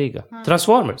بنفس الطريقه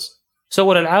ترانسفورمرز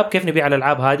سووا الالعاب كيف نبيع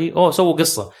الالعاب هذه سووا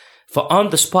قصه فاون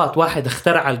ذا سبوت واحد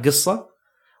اخترع القصه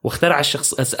واخترع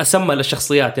اسمى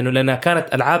للشخصيات انه لانها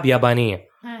كانت العاب يابانيه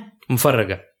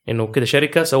مفرقه انه كده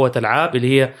شركه سوت العاب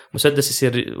اللي هي مسدس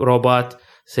يصير روبوت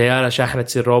سياره شاحنه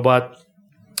تصير روبوت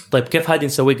طيب كيف هذه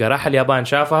نسويها راح اليابان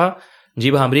شافها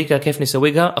نجيبها امريكا كيف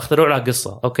نسويها اخترعوا لها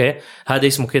قصه اوكي هذا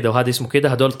اسمه كده وهذا اسمه كده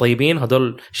هدول طيبين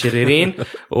هدول شريرين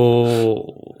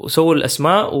وسووا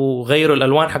الاسماء وغيروا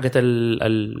الالوان حقت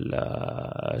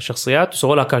الشخصيات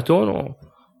وسووا لها كرتون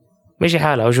ماشي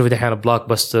حالها وشوف دحين بلاك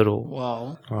باستر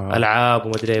والعاب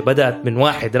وما ادري بدات من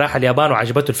واحد راح اليابان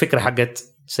وعجبته الفكره حقت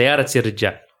سياره تصير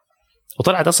رجال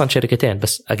وطلعت اصلا شركتين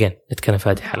بس اجين نتكلم في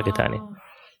هذه حلقه ثانيه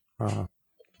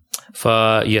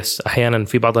فيس احيانا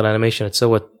في بعض الانيميشن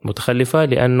تسوت متخلفه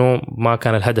لانه ما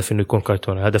كان الهدف انه يكون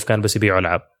كرتون الهدف كان بس يبيعوا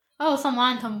العاب ما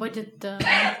عندهم بجت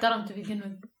محترم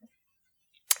تبيجن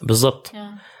بالضبط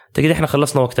تقريبا احنا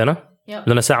خلصنا وقتنا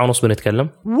لنا ساعه ونص بنتكلم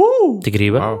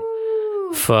تقريبا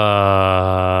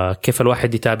فكيف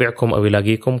الواحد يتابعكم أو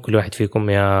يلاقيكم كل واحد فيكم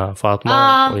يا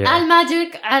فاطمة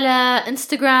الماجيك على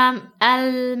انستغرام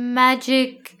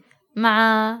الماجيك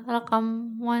مع رقم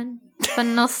 1 في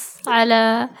النص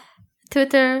على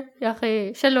تويتر يا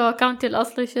أخي شلو أكاونتي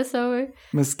الأصلي شو أسوي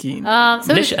مسكين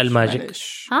ليش الماجيك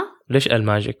ليش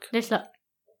الماجيك ليش لا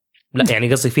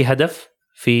يعني قصدي في هدف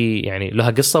في يعني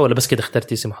لها قصة ولا بس كده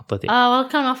اخترتي اسم حطيتي والله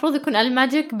كان المفروض يكون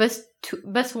الماجيك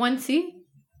بس 1 سي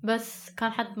بس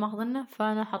كان حد ماخذنا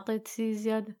فأنا حطيت سي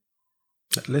زيادة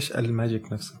ليش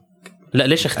الماجيك نفسه؟ لا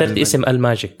ليش اخترت اسم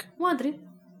الماجيك؟ ما ادري،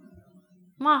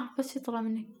 ما بس يطلع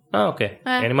مني. اوكي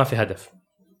يعني ما في هدف.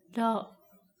 لا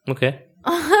اوكي.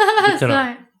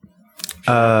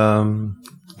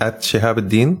 شهاب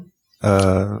الدين.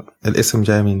 الاسم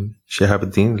جاي من شهاب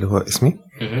الدين اللي هو اسمي.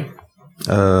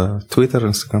 تويتر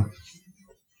انستغرام.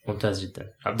 ممتاز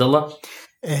جدا. عبد الله.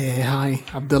 هاي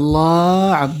عبد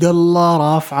الله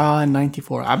رافعه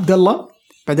 94 عبد الله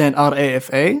بعدين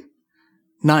RAFA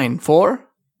 94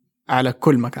 على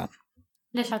كل مكان.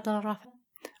 ليش عبد الله رافع؟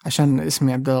 عشان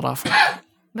اسمي عبد الله رافع.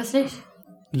 بس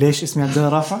ليش اسمي عبد الله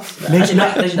رافع؟ ليش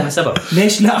لا؟ ليش لها سبب؟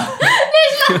 ليش لا؟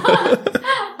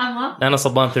 أنا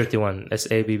صبان 31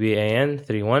 SABBAN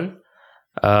 31.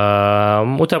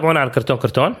 متابعونا على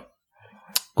كرتون.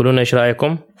 قولوا لنا إيش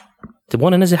رأيكم؟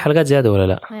 تبغون ننزل حلقات زيادة ولا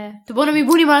لا؟ تبغون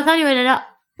يبوني مرة ثانية ولا لا؟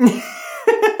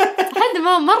 حد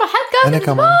ما مرة حد كان أنا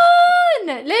كمان.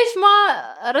 ليش ما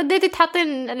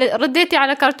رديتي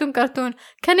على كرتون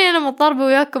كاني أنا متضاربة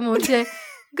وياكم وشيء.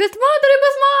 قلت ما أدري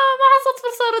بس ما حصلت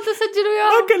فرصة رد أسجل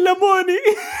وياهم. ما كلموني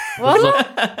والله.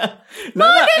 لا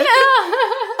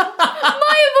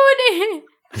ما يبوني.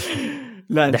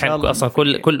 لا إن شاء الله. أصلا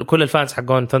كل الفانس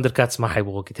حقون ثاندر كاتس ما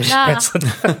حيبغوا كتير. لا أنا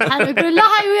أقول لا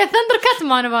ويا ثاندر كات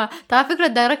ما أنا تعرف فكرة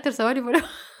الدايركتور سوالي بلو.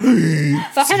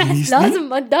 فحين أحس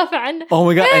لازم أدافع عنه. Oh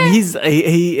my god and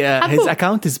his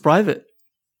account is private.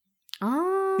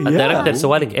 الدايركتور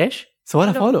سوالك إيش؟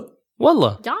 سواله فولو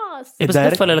والله. بس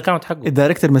قفل الاكونت حقه.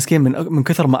 الدايركتور مسكين من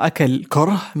كثر ما اكل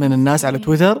كره من الناس على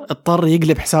تويتر اضطر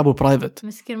يقلب حسابه برايفت.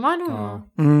 مسكين ماله.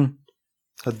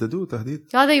 هددوه تهديد.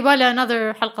 هذا يبالي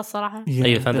another حلقه الصراحه.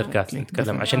 ايوه ثاندر كات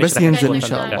نتكلم عشان بس ينزل ان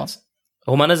شاء الله.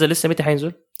 هو ما نزل لسه؟ متى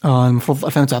حينزل؟ المفروض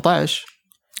 2019.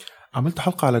 عملت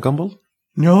حلقه على جامبل.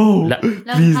 نو لا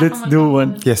بليز ليتس دو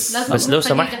ون. يس بس لو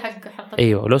سمحت.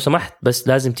 ايوه لو سمحت بس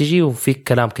لازم تجي وفي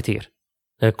كلام كتير.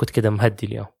 كنت كده مهدي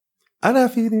اليوم. انا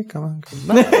فيني كمان.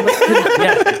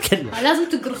 لازم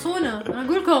تقرصونا انا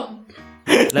اقول لكم.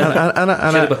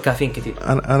 انا شرب كافيين كثير.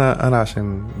 انا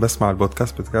عشان بسمع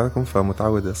البودكاست بتاعكم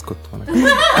فمتعود اسكت وانا. انت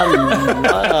تعود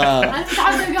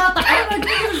قاطع.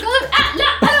 لا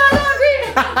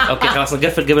انا اوكي خلاص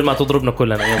نقفل قبل ما تضربنا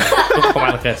كلنا. يلا نشوفكم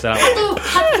على خير. سلام.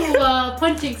 حطوا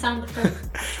بانشينج ساوند.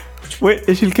 وين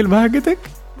ايش الكلمه حقتك؟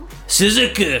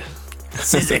 سيزوكا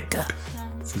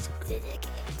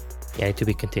يعني to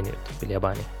be continued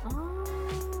بالياباني.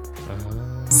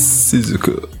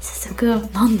 سيزوكا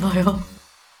نون بايو.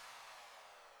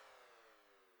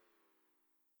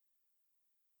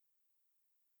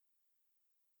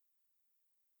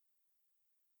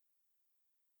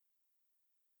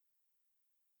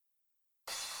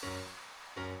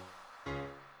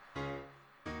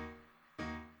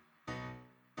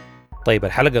 طيب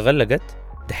الحلقة غلقت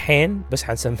دحين بس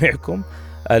حنسمعكم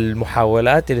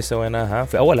المحاولات اللي سويناها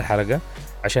في أول الحلقة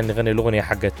عشان نغني الأغنية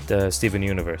حقت ستيفن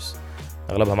يونيفرس.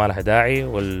 أغلبها ما لها داعي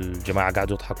والجماعة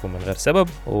قاعدوا يضحكوا من غير سبب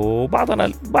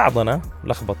وبعضنا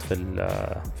لخبط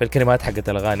في الكلمات حقت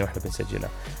الأغاني وإحنا بنسجلها.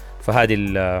 فهذه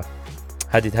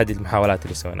هذه المحاولات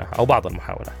اللي سويناها أو بعض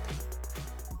المحاولات.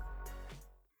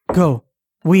 Go.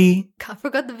 We. I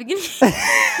forgot the beginning.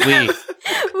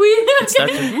 We.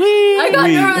 I got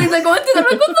nervous. Like what the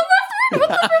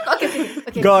Okay.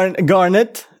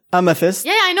 Garnet. Amethyst.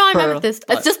 Yeah, I know I'm amethyst.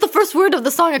 It's just the first word of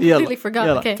the song. I completely forgot.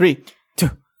 Okay. 3, 2,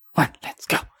 1, let's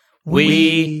go.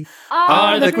 We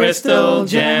are the crystal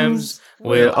gems.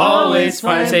 We'll always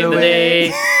save the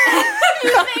day.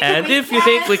 And if you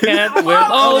think we can't, we'll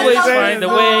always find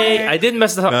a way. I didn't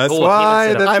mess it up. That's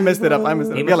why I messed it up.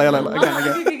 يلا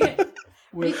again.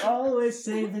 We'll always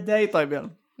save the day. طيب يلا.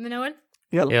 من أول.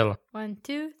 يلا. 1,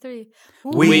 2, 3.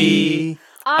 We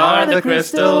are the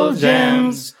crystal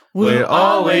gems. We'll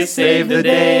always save the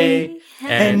day.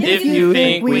 And if you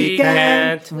think we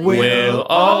can't, we'll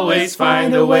always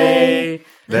find a way.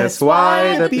 That's why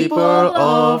the people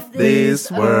of this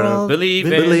world believe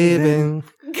in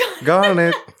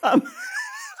Garnet. I'm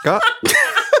sorry.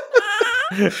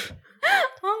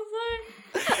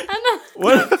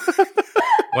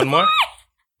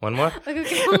 One more. Okay.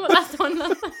 Last one.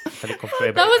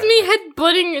 That was me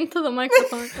headbutting into the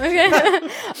microphone.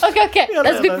 Okay.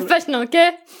 Let's be professional. Okay.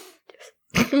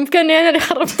 يمكنني أنا اللي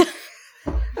خربت.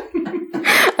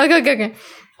 Okay.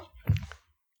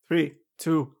 3,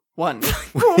 2, 1.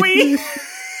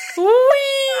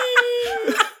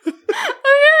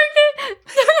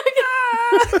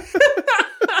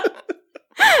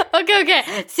 Okay. Okay.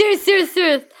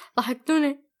 Serious.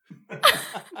 ضحكتوني.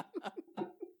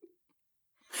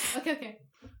 Okay.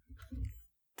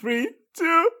 3,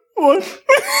 2, 1.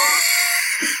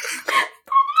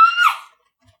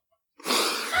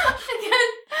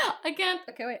 I can't.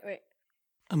 Okay, wait.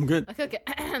 I'm good. Okay.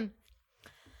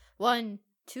 1,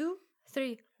 2,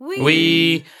 3.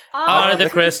 We are the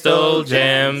crystal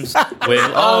gems.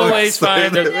 We'll always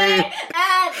find a way. And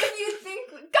if you think,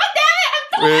 God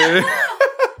damn it, I'm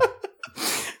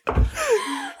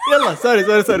يلا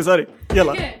sorry.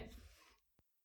 يلا. Okay.